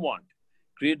that you want.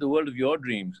 Create the world of your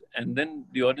dreams. And then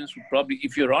the audience will probably,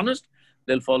 if you're honest,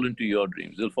 they'll fall into your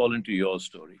dreams. They'll fall into your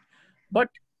story. But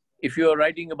if you're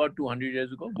writing about 200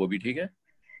 years ago, wo bhi theek hai.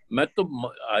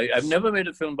 I've never made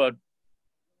a film about,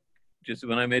 just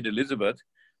when I made Elizabeth,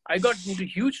 I got into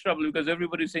huge trouble because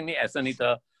everybody's saying, aisa nahi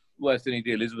tha, wo aisa nahi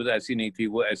thi, Elizabeth aisi nahi thi,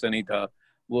 wo aisa nahi tha.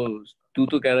 वो तू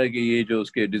तो कह रहा है कि ये जो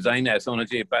उसके डिजाइन ऐसा होना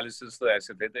चाहिए, पैलेसेस तो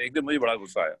ऐसे थे. तो एक दिन मुझे बड़ा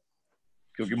गुस्सा आया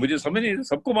क्योंकि मुझे समझ नहीं,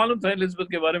 सबको मालूम था एलिजाबेथ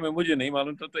के बारे में, मुझे नहीं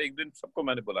मालूम था. तो एक दिन सबको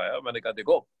मैंने बुलाया, मैंने कहा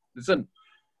देखो, listen,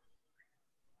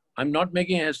 I'm not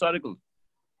making a historical,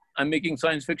 I'm making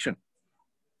science fiction.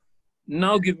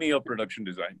 Now give me your production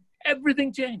design.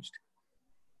 Everything changed.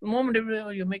 The moment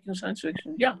you're making science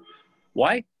fiction. Yeah.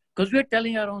 Why? Because we're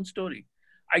telling our own story.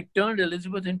 I turned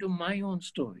Elizabeth into my own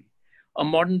story. A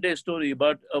modern day story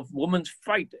about a woman's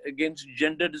fight against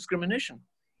gender discrimination.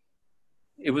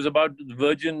 It was about the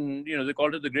virgin, they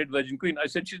called her the great virgin queen. I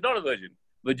said, she's not a virgin.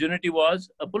 Virginity was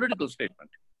a political statement.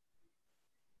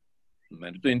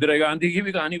 मैंने तो इंदिरा गांधी की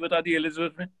भी कहानी बता दी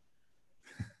Elizabeth में.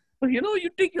 But you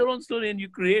take your own story and you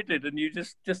create it, and you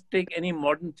just take any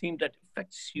modern theme that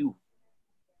affects you.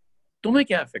 तुम्हें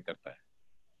क्या affect करता है?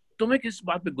 तुम्हें किस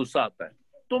बात पे गुस्सा आता है?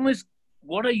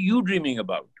 What are you dreaming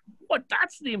about?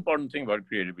 That's the important thing about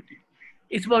creativity.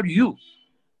 It's about you,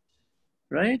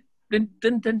 right?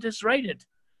 Then just write it.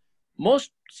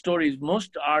 Most stories,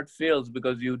 most art fails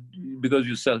because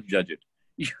you self-judge it.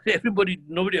 Nobody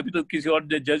अभी तो किसी और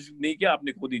ने judge नहीं किया,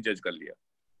 आपने खुद ही judge कर लिया.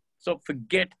 So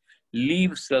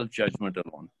leave self-judgment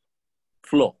alone.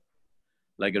 Flow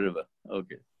like a river.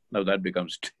 Okay, now that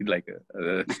becomes like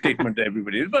a statement to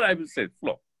everybody, but I will say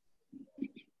flow.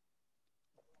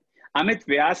 Amit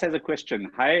Vyas has a question.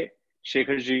 Hi,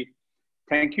 Shekharji.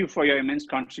 Thank you for your immense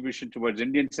contribution towards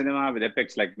Indian cinema with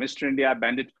epics like Mr. India,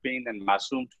 Bandit Queen, and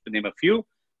Masoom, to name a few.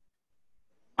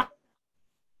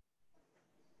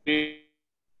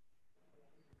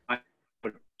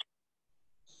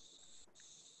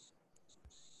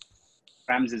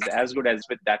 Rams is as good as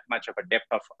with that much of a depth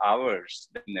of hours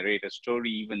that narrate a story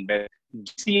even better. Do you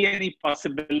see any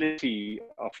possibility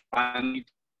of finding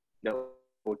the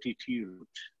OTT route?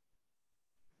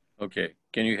 Okay,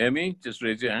 can you hear me? Just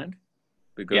raise your hand,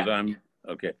 because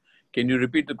okay. Can you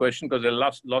repeat the question? Because I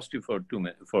lost you for 2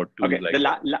 minutes. Okay,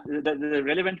 the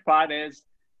relevant part is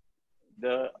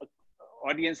the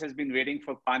audience has been waiting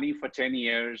for Pani for 10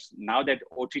 years. Now that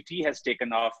OTT has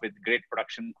taken off with great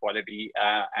production quality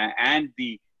and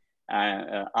the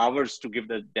hours to give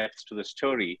the depth to the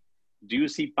story, do you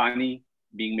see Pani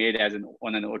being made as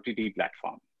on an OTT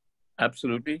platform?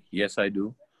 Absolutely, yes, I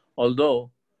do. Although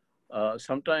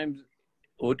sometimes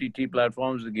OTT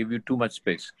platforms give you too much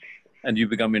space and you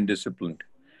become indisciplined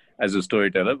as a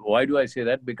storyteller. Why do I say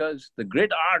that? Because the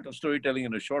great art of storytelling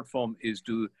in a short form is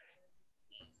to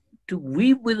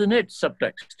weave within it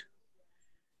subtext.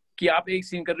 कि आप एक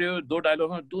scene कर रहे हो, 2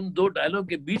 dialogue हैं, उन 2 dialogue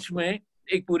के बीच में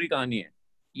एक पूरी कहानी है.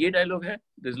 ये डायलॉग है,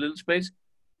 there's little space.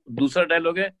 दूसरा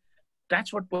डायलॉग है.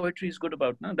 That's what poetry is good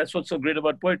about. No? That's what's so great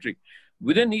about poetry.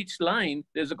 Within each line,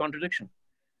 there's a contradiction.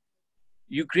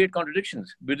 You create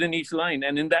contradictions within each line,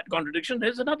 and in that contradiction,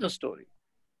 there's another story.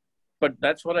 But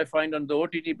that's what I find on the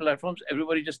OTT platforms.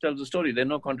 Everybody just tells a story. There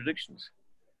are no contradictions.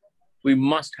 We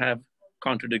must have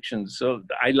contradictions. So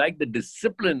I like the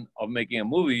discipline of making a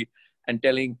movie and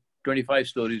telling 25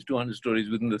 stories, 200 stories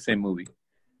within the same movie,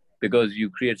 because you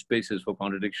create spaces for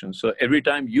contradictions. So every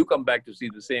time you come back to see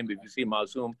the same, if you see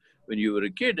Masoom when you were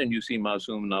a kid and you see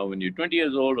Masoom now when you're 20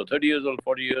 years old or 30 years old,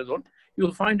 40 years old,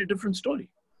 you'll find a different story.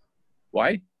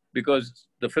 Why? Because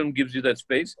the film gives you that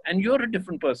space and you're a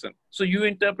different person. So you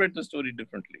interpret the story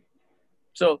differently.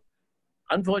 So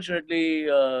Unfortunately,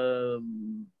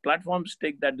 platforms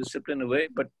take that discipline away.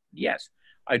 But yes,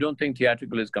 I don't think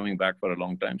theatrical is coming back for a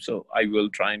long time. So I will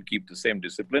try and keep the same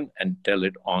discipline and tell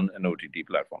it on an OTT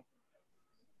platform.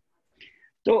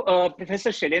 तो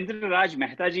professor Shailendra राज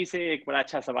मेहता जी से एक बड़ा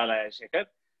अच्छा सवाल आया शेखर,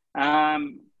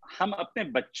 हम अपने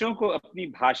बच्चों को अपनी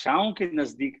भाषाओं के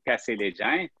नजदीक कैसे ले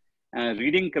जाएं?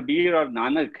 रीडिंग कबीर और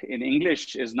Nanak in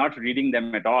English is not reading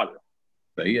them at all.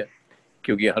 सही है,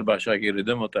 क्योंकि हर भाषा की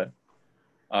रिदम होता है।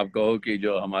 आप कहो कि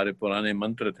जो हमारे पुराने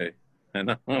मंत्र थे, है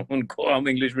ना, उनको हम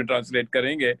इंग्लिश में ट्रांसलेट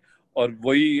करेंगे और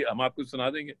वही हम आपको सुना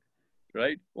देंगे,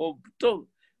 राइट? वो तो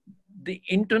the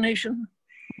intonation,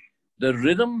 the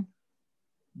rhythm,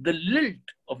 the lilt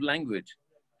of language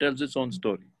tells its own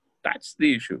story. That's the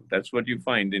issue. That's what you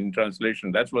find in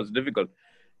translation. That's what's difficult.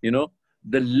 You know,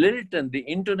 the lilt and the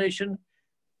intonation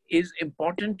is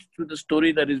important to the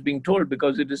story that is being told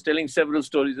because it is telling several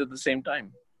stories at the same time.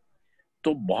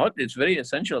 So it's very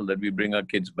essential that we bring our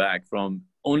kids back from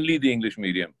only the English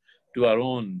medium to our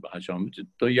own bhasha.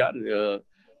 So yeah,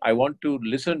 I want to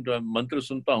listen to a mantra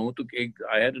sunta hu.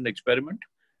 I had an experiment.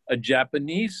 A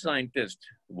Japanese scientist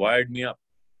wired me up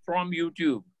from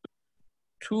YouTube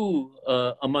to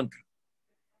a mantra.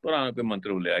 पुराना कोई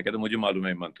मंत्र ले आया, कहता मुझे मालूम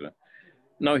है मंत्र.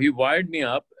 Now he wired me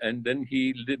up and then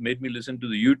he made me listen to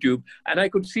the YouTube and I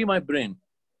could see my brain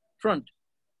front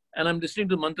and I'm listening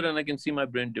to the mantra and I can see my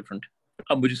brain different.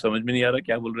 अब मुझे समझ में नहीं आ रहा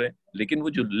क्या बोल रहे हैं, लेकिन वो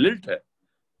जो lilt है,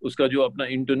 उसका जो अपना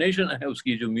intonation है,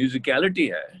 उसकी जो musicality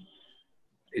है,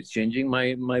 it's changing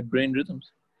my brain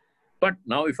rhythms. But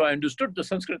now if I understood the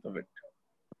Sanskrit of it,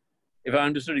 if I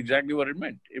understood exactly what it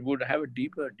meant, it would have a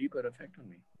deeper effect on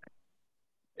me.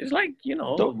 It's like, you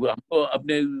know, हमको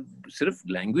अपने सिर्फ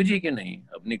language ही के नहीं,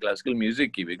 अपनी classical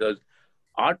music की, because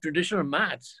our traditional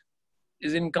maths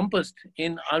is encompassed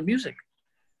in our music.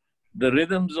 The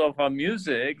rhythms of our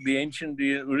music, the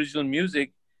original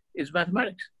music is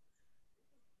mathematics.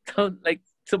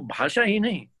 So bhasha ही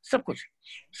नहीं, सब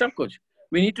कुछ.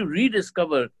 We need to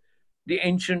rediscover the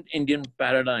ancient Indian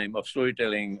paradigm of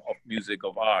storytelling, of music,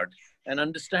 of art, and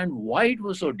understand why it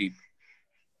was so deep.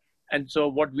 And so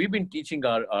what we've been teaching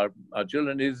our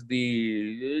children is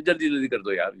the jaldi kar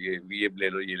do yaar, ye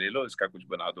le lo, iska kuch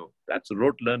bana do. That's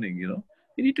rote learning, you know.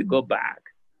 We need to go back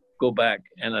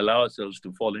and allow ourselves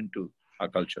to fall into our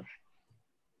culture.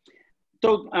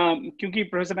 तो क्योंकि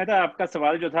professor Mehta आपका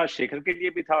सवाल जो था शेखर के लिए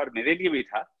भी था और मेरे लिए भी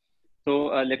था, so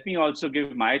let me also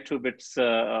give my 2 bits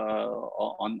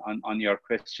on your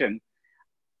question.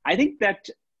 I think that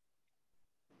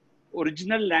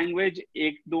original language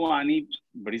एक दो आनी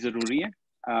बड़ी जरूरी है.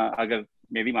 अगर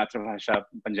मेरी मातृभाषा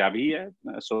पंजाबी है,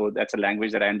 so that's a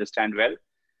language that I understand well.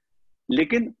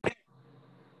 लेकिन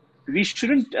we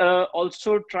shouldn't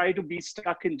also try to be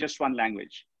stuck in just one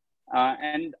language.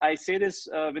 And I say this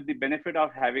with the benefit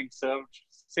of having served,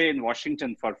 say, in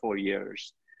Washington for 4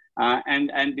 years.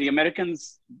 And the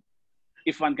Americans,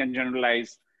 if one can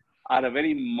generalize, are a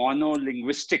very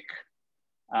monolinguistic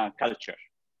culture.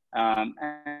 And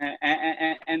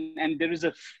there is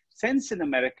a sense in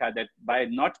America that by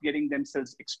not getting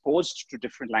themselves exposed to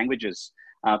different languages,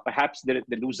 perhaps they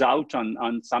lose out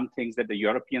on some things that the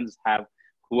Europeans have,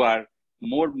 who are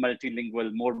more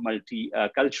multilingual, more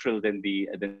multicultural than the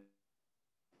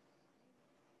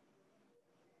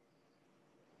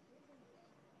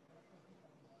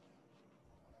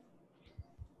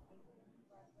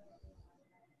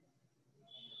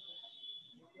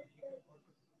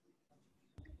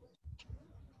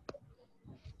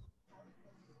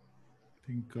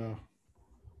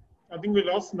I think we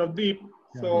lost Navdeep.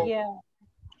 So, yeah.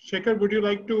 Shekhar, would you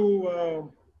like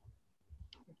to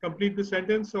complete the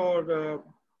sentence or?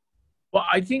 Well,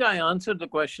 I think I answered the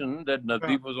question that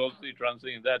Navdeep was also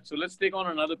translating that. So let's take on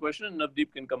another question and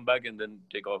Navdeep can come back and then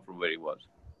take off from where he was.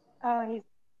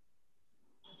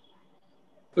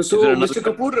 So, Mr.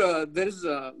 Kapur, this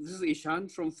is Ishan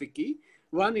from FICCI.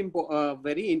 One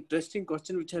very interesting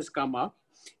question which has come up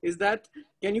is that,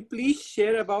 can you please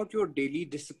share about your daily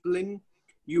discipline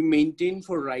you maintain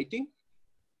for writing?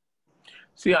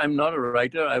 See, I'm not a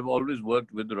writer. I've always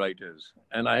worked with the writers.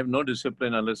 And I have no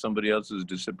discipline unless somebody else is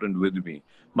disciplined with me.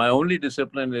 My only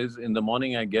discipline is in the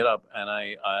morning I get up and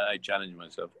I challenge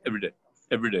myself every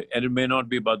day. And it may not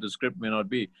be about the script, may not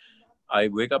be. I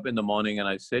wake up in the morning and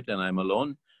I sit and I'm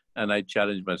alone and I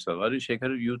challenge myself. Ari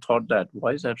Shekhar, you thought that.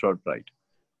 Why is that not right?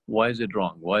 Why is it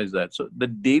wrong? Why is that? So the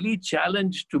daily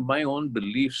challenge to my own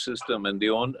belief system and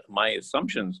my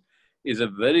assumptions is a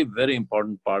very, very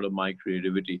important part of my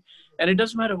creativity. And it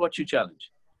doesn't matter what you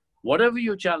challenge. Whatever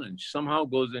your challenge somehow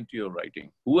goes into your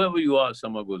writing. Whoever you are,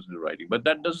 somehow goes into writing. But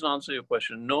that doesn't answer your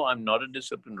question. No, I'm not a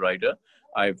disciplined writer.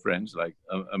 I have friends like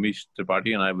Amish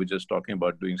Tripathi and I were just talking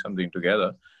about doing something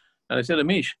together. And I said,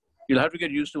 Amish, you'll have to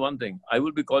get used to one thing. I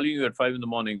will be calling you at 5 in the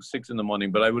morning, 6 in the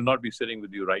morning, but I will not be sitting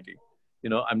with you writing. You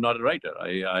know, I'm not a writer.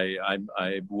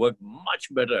 I work much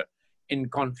better in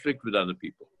conflict with other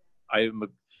people.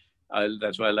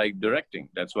 That's why I like directing.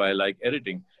 That's why I like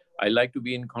editing. I like to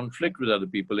be in conflict with other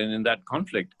people. And in that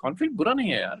conflict bura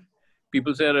nahi hai yaar.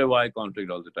 People say, why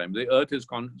conflict all the time? The earth is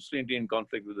constantly in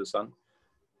conflict with the sun.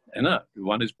 And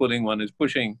one is pulling, one is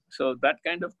pushing. So that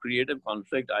kind of creative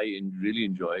conflict I really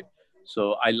enjoy.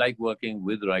 So I like working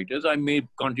with writers. I may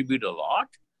contribute a lot,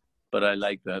 but I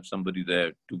like to have somebody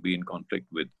there to be in conflict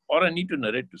with. Or I need to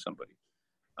narrate to somebody.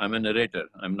 I'm a narrator.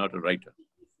 I'm not a writer.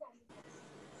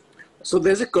 So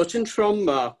there's a question from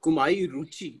Kumai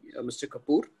Ruchi, Mr.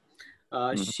 Kapur.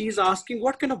 She's asking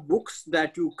what kind of books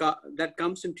that that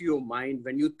comes into your mind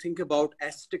when you think about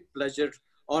aesthetic pleasure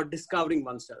or discovering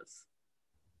oneself.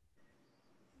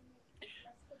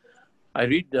 I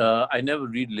never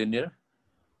read linear.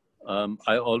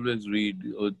 I always read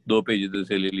do pages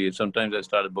se le liye. Sometimes I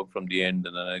start a book from the end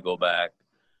and then I go back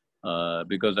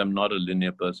because I'm not a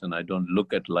linear person. I don't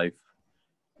look at life.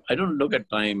 I don't look at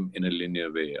time in a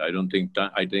linear way. I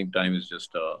think time is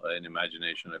just an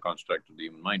imagination, a construct of the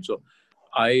human mind. So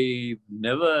I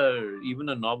never, even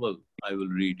a novel I will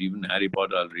read, even Harry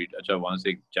Potter I'll read. Acha, wahan se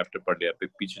ek chapter pad liya,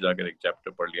 piche jaakar ek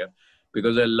chapter pad liya,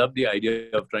 because I love the idea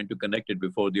of trying to connect it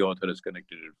before the author has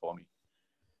connected it for me.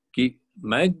 Ki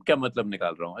main kya matlab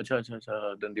nikal raha hu?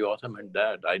 Acha, then the author meant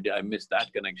that. I missed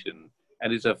that connection.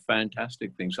 And it's a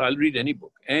fantastic thing. So I'll read any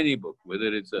book,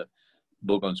 whether it's a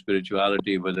book on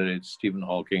spirituality, whether it's Stephen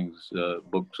Hawking's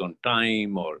books on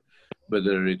time, or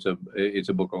whether it's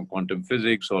a book on quantum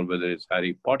physics, or whether it's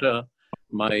Harry Potter.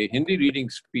 My Hindi reading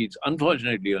speeds,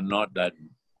 unfortunately, are not that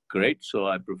great, so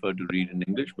I prefer to read in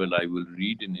English, but I will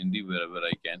read in Hindi wherever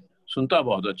I can. Sunta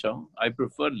bahut acha hu. I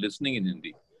prefer listening in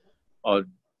Hindi. Or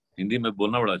Hindi mein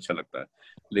bolna bada acha lagta hai.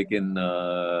 Lekin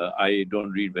I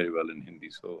don't read very well in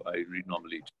Hindi, so I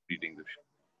normally read English.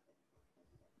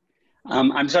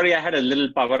 I'm sorry, I had a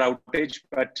little power outage,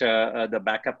 but the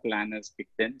backup plan has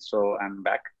kicked in, so I'm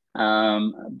back.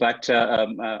 I'm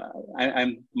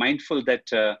mindful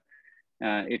that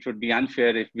it would be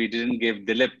unfair if we didn't give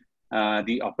Dilip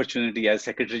the opportunity as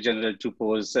Secretary General to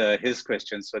pose his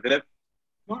questions. So Dilip.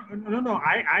 No.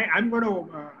 I'm going to,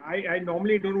 I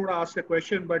normally don't want to ask a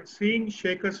question, but seeing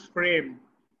Shekhar's frame,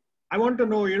 I want to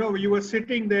know, you were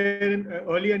sitting there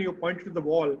earlier and you pointed to the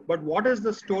wall, but what is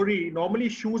the story? Normally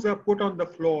shoes are put on the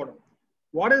floor.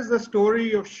 What is the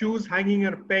story of shoes hanging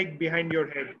a peg behind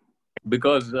your head?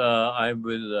 Because I'm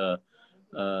with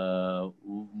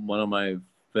one of my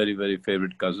very, very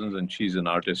favorite cousins, and she's an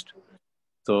artist.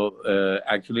 So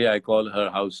actually I call her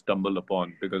house Stumble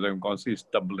Upon, because I'm constantly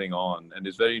stumbling on, and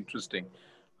it's very interesting.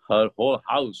 Her whole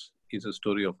house is a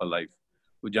story of her life.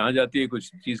 वो जहाँ जाती है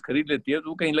कुछ चीज खरीद लेती है तो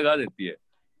वो कहीं लगा देती है.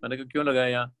 मैंने कहा क्यों लगाया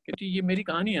यहाँ? कहती ये मेरी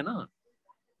कहानी है ना,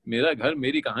 मेरा घर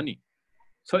मेरी कहानी.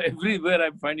 So everywhere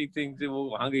I'm finding things. वो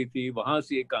वहाँ गई थी, वहाँ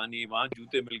से एक कहानी, वहाँ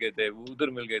जूते मिल गए थे, वो उधर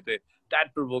मिल गए थे.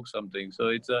 That provokes something. So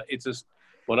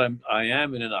I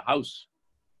am in a house,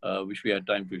 which we had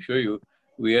time to show you.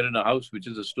 We are in a house which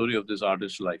is a story of this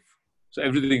artist's life. So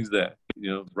everything's there,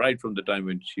 right from the time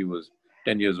when she was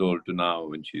 10 years old to now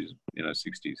when she's in her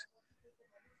 60s.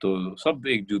 तो सब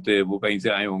एक जूते वो कहीं से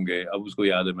आए होंगे, अब उसको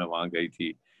याद है मैं वहाँ गई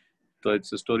थी. So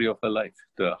it's a story of her life,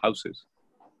 the houses.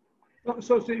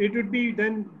 So it would be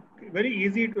then very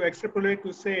easy to extrapolate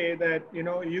to say that,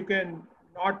 you can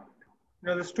not,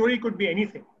 the story could be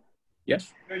anything.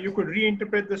 Yes. You could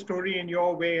reinterpret the story in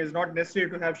your way. It's not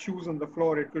necessary to have shoes on the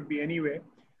floor. It could be anywhere.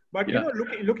 But,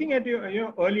 looking at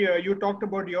you, earlier, you talked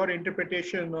about your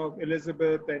interpretation of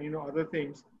Elizabeth and, other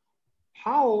things.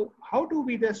 How do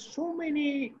we, there's so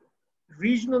many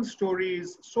regional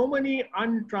stories, so many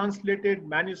untranslated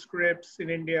manuscripts in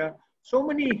India, so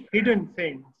many hidden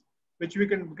things, which we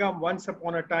can become once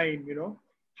upon a time,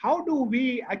 How do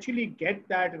we actually get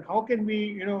that, and how can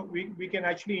we, we can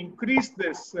actually increase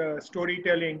this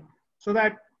storytelling so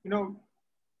that,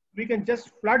 we can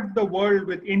just flood the world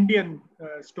with Indian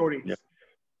stories? Yeah.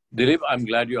 Dilip, I'm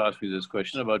glad you asked me this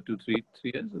question. About 2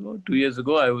 years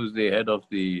ago, I was the head of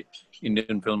the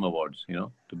Indian Film Awards,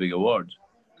 the big awards.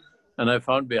 And I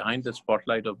found behind the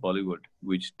spotlight of Bollywood,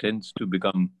 which tends to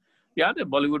become,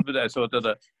 Bollywood में ऐसा होता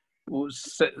था,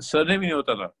 surname ही नहीं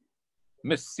होता था.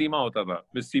 Miss Seema होता था.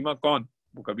 Miss Seema कौन?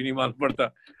 वो कभी नहीं मालूम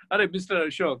पड़ता. अरे Mr.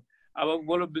 Ashok, अब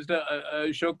बोलो Mr.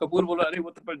 Ashok Kapur बोलो, अरे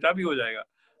वो तो पंजाबी हो जाएगा.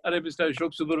 अरे Mr.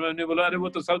 Ashok Subramanian ने बोला अरे वो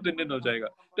तो South Indian हो जाएगा.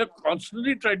 They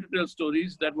constantly tried to tell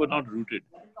stories that were not rooted.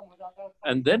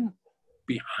 And then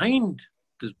behind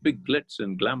this big glitz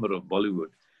and glamour of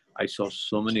Bollywood, I saw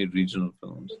so many regional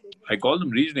films. I call them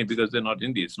regional because they're not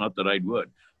Hindi. It's not the right word.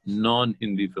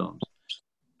 Non-Hindi films.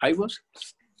 I was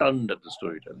stunned at the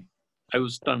storytelling. I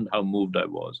was stunned how moved I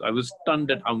was. I was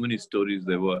stunned at how many stories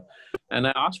there were. And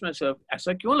I asked myself,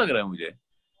 ऐसा क्यों लग रहा है मुझे?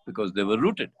 Because they were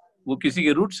rooted. वो किसी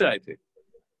के root से आए थे.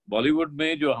 बॉलीवुड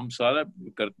में जो हम सारा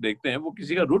देखते हैं वो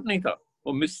किसी का रूट नहीं था.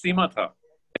 वो मिस सीमा था,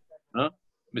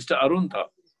 मिस्टर अरुण था.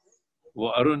 वो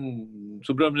अरुण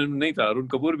सुब्रमण्यम नहीं था, अरुण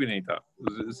कपूर भी नहीं था,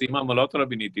 सीमा मल्होत्रा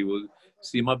भी नहीं थी, वो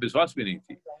सीमा बिस्वास भी नहीं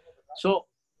थी. So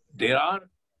there are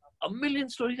a million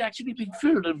stories actually being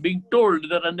filled and being told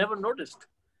that are never noticed,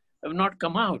 have not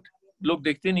come out. लोग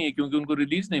देखते नहीं है क्योंकि उनको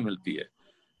रिलीज नहीं मिलती है.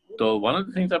 तो one of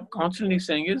the things I'm constantly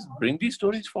saying is bring these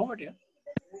stories forward. Yeah,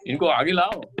 इनको आगे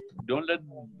लाओ. Don't let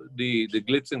the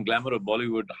glitz and glamour of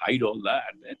Bollywood hide all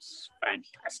that. It's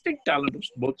fantastic talent of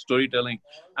both storytelling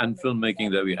and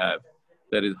filmmaking that we have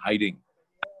that is hiding.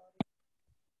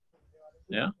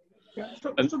 Yeah. Yeah.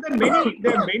 So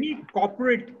there are many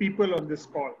corporate people on this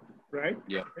call, right?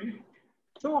 Yeah.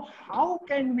 So how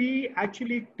can we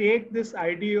actually take this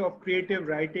idea of creative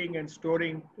writing and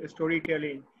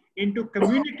storytelling into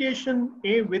communication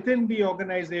within the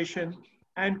organization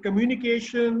and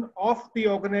communication of the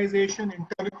organization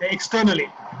externally?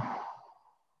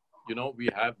 You know, we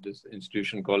have this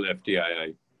institution called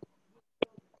FTII.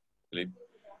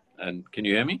 And can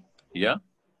you hear me? Yeah?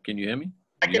 Can you hear me?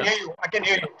 I can hear you. I can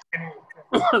hear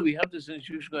you. We have this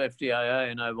institution called FTII,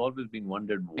 and I've always been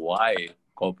wondered why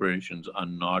corporations are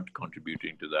not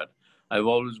contributing to that. I've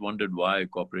always wondered why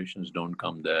corporations don't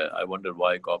come there. I wonder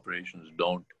why corporations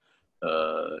don't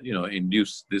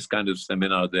induce this kind of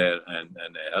seminar there and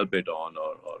help it on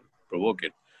or provoke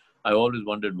it. I always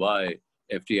wondered why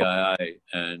FTII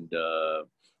and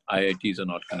IITs are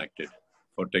not connected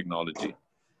for technology.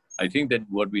 I think that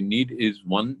what we need is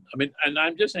one, and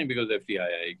I'm just saying because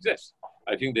FTII exists,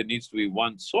 I think there needs to be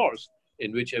one source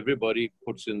in which everybody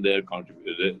puts in their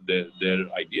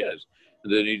ideas.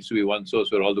 There needs to be one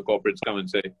source where all the corporates come and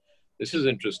say, this is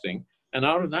interesting. And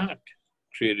out of that,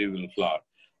 creative will flower.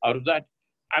 Out of that,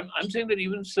 I'm saying that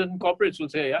even certain corporates will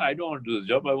say, yeah, I don't want to do this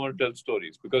job. I want to tell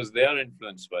stories because they are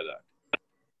influenced by that.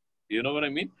 You know what I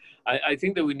mean? I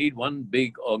think that we need one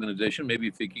big organization.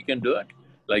 Maybe FICCI can do it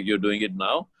like you're doing it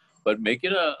now, but make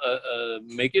it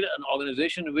an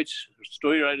organization in which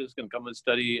story writers can come and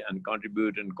study and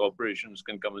contribute and corporations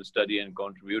can come and study and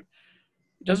contribute.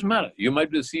 It doesn't matter. You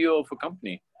might be the CEO of a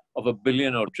company, of a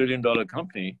billion or $1 trillion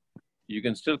company. You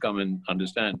can still come and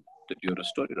understand that you're a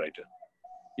story writer.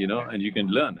 You know, and you can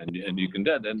learn and you can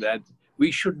do that. And that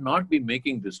we should not be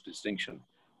making this distinction.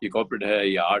 Ye corporate hai,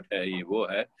 ye art hai, ye wo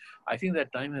hai. I think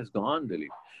that time has gone, Dilip.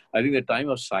 I think the time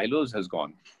of silos has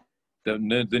gone. The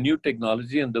new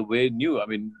technology and the way new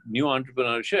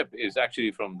entrepreneurship is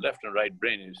actually from left and right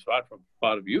brain is far from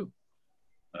part of you.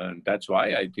 And that's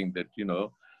why I think that,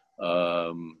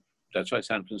 that's why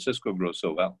San Francisco grows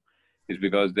so well. Is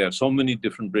because there are so many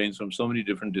different brains from so many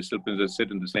different disciplines that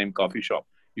sit in the same coffee shop.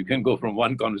 You can go from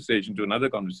one conversation to another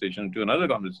conversation to another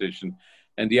conversation.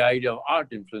 And the idea of art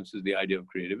influences the idea of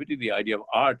creativity, the idea of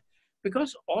art,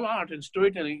 because all art and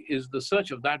storytelling is the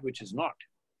search of that which is not.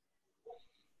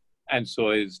 And so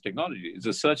is technology. It's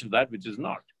the search of that which is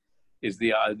not. Is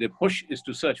the push is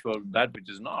to search for that which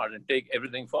is not and take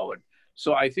everything forward.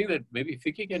 So I think that maybe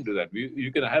FICCI can do that.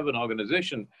 You can have an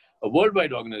organization, a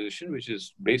worldwide organization, which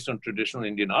is based on traditional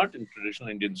Indian art and traditional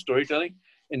Indian storytelling,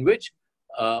 in which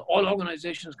all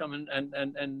organizations come in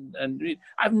and read.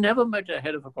 I've never met a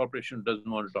head of a corporation who doesn't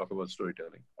want to talk about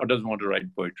storytelling or doesn't want to write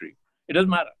poetry. It doesn't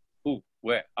matter who,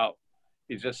 where, how.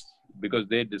 It's just because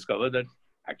they discover that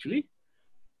actually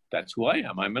that's who I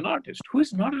am. I'm an artist. Who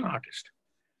is not an artist?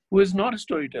 Who is not a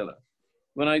storyteller?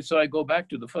 So I go back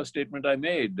to the first statement I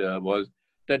made was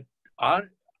that our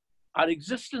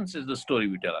existence is the story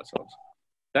we tell ourselves.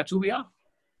 That's who we are.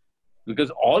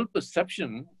 Because all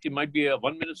perception, it might be a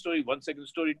 1 minute story, 1 second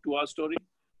story, 2 hour story.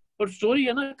 But story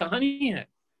hai na, kahani hai.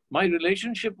 My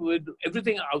relationship with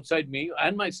everything outside me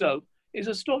and myself is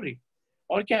a story.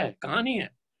 और क्या है? कहानी है.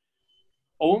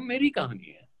 और वो मेरी कहानी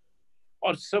है.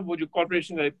 और सब वो जो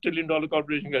कॉर्पोरेशन का $1 trillion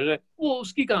कॉर्पोरेशन कर रहा है, वो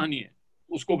उसकी कहानी है.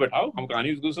 उसको बैठाओ, हम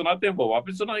कहानी उसको सुनाते हैं, वो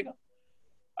वापस सुनाएगा.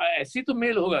 ऐसी तो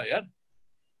मेल होगा यार.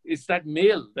 It's that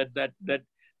mail,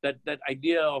 that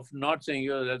idea of not saying,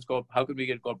 let's go, how can we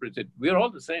get corporates? We're all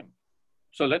the same.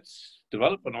 So let's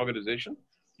develop an organization.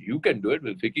 you can do it,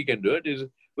 well, FICCI can do it, is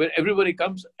where everybody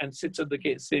comes and sits at the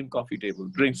same coffee table,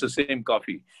 drinks the same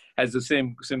coffee, has the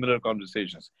same similar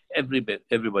conversations.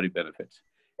 Everybody benefits.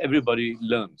 Everybody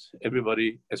learns.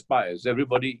 Everybody aspires.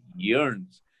 Everybody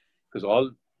yearns.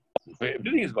 Because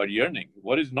everything is about yearning.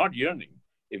 What is not yearning?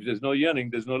 If there's no yearning,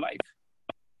 there's no life.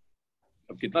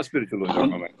 अब कितना spiritual हो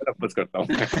जाऊंगा मैं बस करता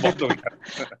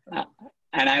हूँ.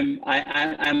 And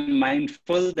I'm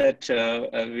mindful that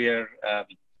we are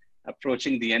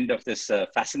approaching the end of this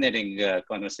fascinating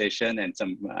conversation and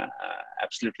some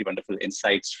absolutely wonderful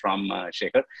insights from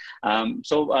Shekhar.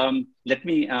 So let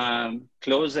me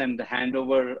close and hand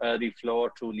over the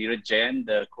floor to Neeraj Jain,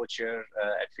 the co-chair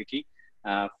at FICCI,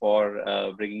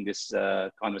 for bringing this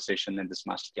conversation and this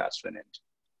masterclass to an end.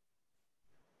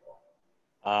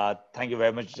 Thank you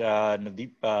very much,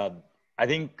 Navdeep. I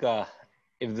think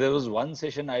if there was one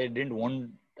session I didn't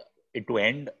want it to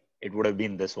end, it would have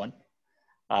been this one.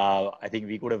 I think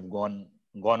we could have gone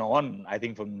on, I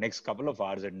think, for the next couple of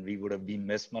hours, and we would have been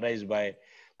mesmerized by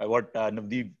what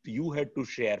Navdeep, you had to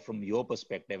share from your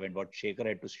perspective and what Shekhar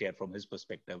had to share from his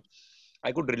perspective.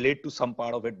 I could relate to some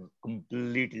part of it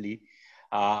completely.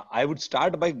 I would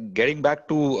start by getting back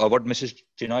to what Mrs.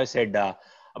 Chinoy said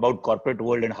about corporate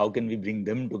world and how can we bring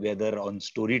them together on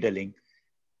storytelling.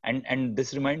 And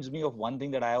this reminds me of one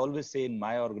thing that I always say in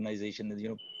my organization is,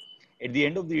 at the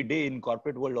end of the day in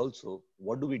corporate world also,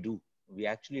 what do? We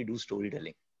actually do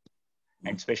storytelling.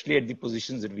 And especially at the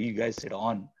positions that we guys sit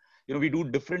on, we do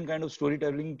different kind of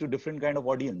storytelling to different kind of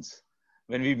audience.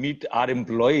 When we meet our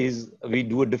employees, we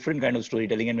do a different kind of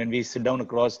storytelling. And when we sit down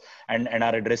across and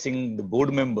are addressing the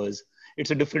board members,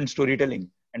 it's a different storytelling.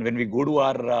 And when we go to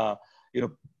our,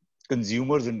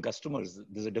 consumers and customers,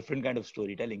 there's a different kind of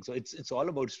storytelling. So it's all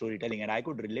about storytelling. And I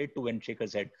could relate to when Shekhar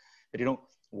said that,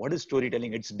 what is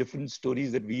storytelling? It's different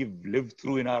stories that we've lived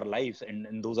through in our lives.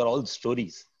 And those are all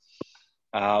stories.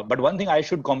 But one thing I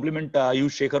should compliment you,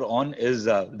 Shekhar, on is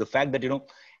the fact that,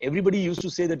 everybody used to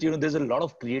say that, there's a lot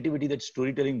of creativity that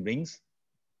storytelling brings.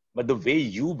 But the way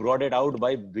you brought it out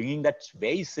by bringing that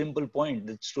very simple point,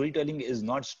 that storytelling is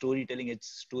not storytelling, it's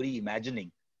story imagining,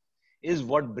 is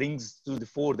what brings to the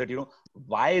fore that,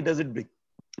 why does it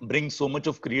bring so much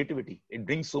of creativity? It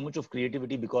brings so much of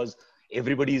creativity because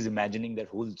everybody is imagining that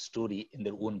whole story in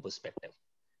their own perspective.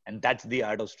 And that's the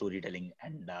art of storytelling.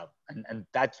 And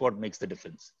that's what makes the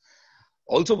difference.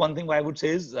 Also, one thing I would say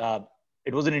is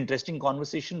it was an interesting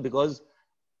conversation because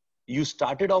you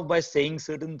started off by saying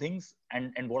certain things.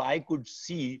 And what I could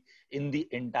see in the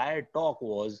entire talk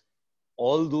was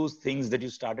all those things that you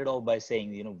started off by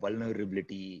saying,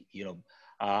 vulnerability,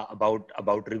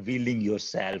 about revealing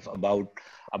yourself, about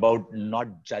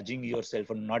not judging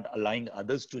yourself and not allowing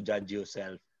others to judge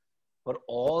yourself. But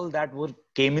all that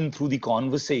came in through the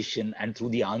conversation and through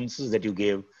the answers that you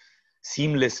gave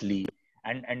seamlessly.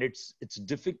 And it's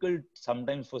difficult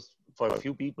sometimes for a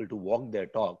few people to walk their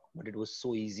talk, but it was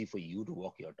so easy for you to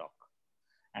walk your talk.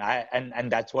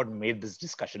 And that's what made this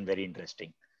discussion very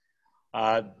interesting.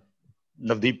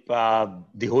 Navdeep,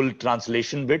 the whole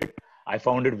translation bit, I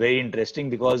found it very interesting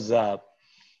because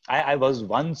I was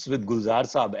once with Gulzar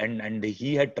Saab and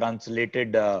he had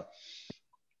translated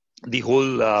the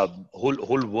whole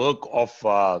work of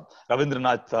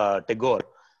Rabindranath Tagore.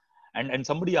 And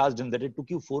somebody asked him that it took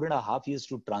you 4.5 years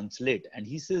to translate. And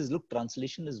he says, look,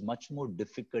 translation is much more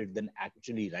difficult than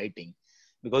actually writing,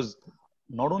 because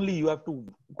not only you have to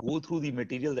go through the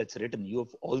material that's written, you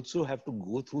also have to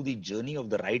go through the journey of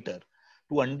the writer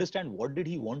to understand what did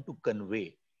he want to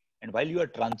convey. And while you are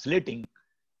translating,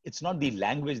 it's not the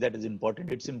language that is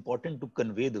important. It's important to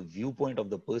convey the viewpoint of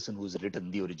the person who's written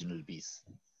the original piece.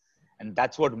 And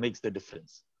that's what makes the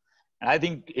difference. And I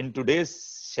think in today's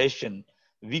session,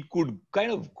 we could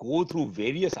kind of go through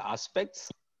various aspects.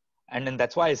 And then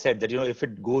that's why I said that, if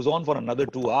it goes on for another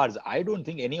 2 hours, I don't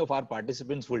think any of our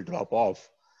participants will drop off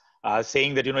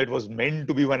saying that, it was meant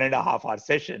to be 1.5 hour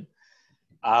session.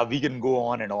 We can go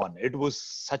on and on. It was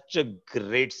such a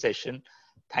great session.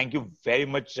 Thank you very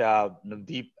much,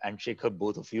 Navdeep and Shekhar,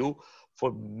 both of you,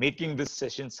 for making this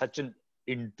session such an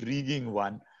intriguing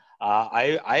one.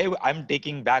 I'm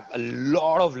taking back a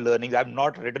lot of learnings. I've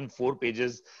not written 4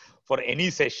 pages for any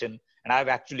session, and I've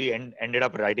actually ended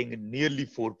up writing nearly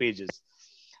 4 pages.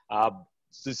 So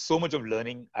there's so much of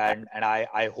learning, and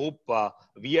I hope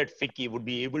we at FICCI would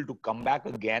be able to come back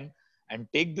again and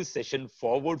take this session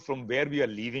forward from where we are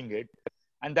leaving it.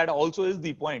 And that also is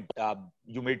the point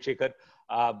you made, Shekhar,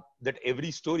 that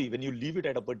every story, when you leave it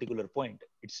at a particular point,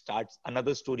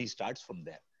 another story starts from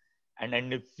there.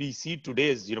 And if we see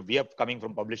today's, we are coming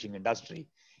from publishing industry.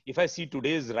 If I see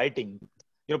today's writing,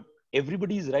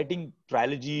 everybody is writing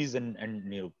trilogies and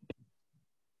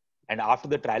And after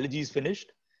the trilogy is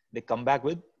finished, they come back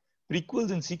with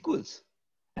prequels and sequels.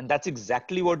 And that's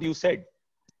exactly what you said.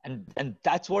 And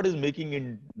that's what is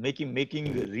making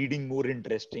reading more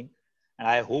interesting. And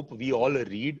I hope we all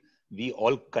read, we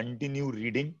all continue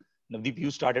reading. Navdeep,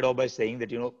 you started off by saying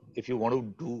that, if you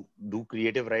want to do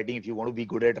creative writing, if you want to be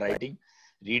good at writing,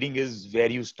 reading is where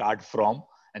you start from.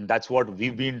 And that's what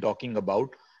we've been talking about.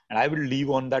 And I will leave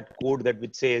on that quote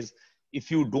which says, if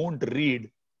you don't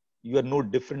read, you are no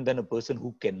different than a person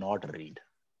who cannot read.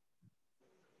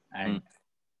 And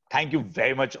thank you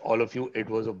very much, all of you. It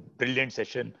was a brilliant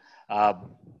session. I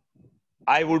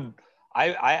would,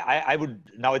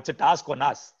 now it's a task on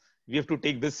us. We have to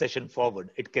take this session forward.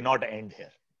 It cannot end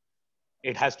here.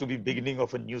 It has to be beginning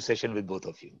of a new session with both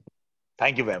of you.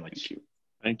 Thank you very much.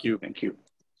 Thank you. Thank you.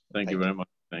 Thank you very much.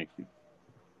 Thank you.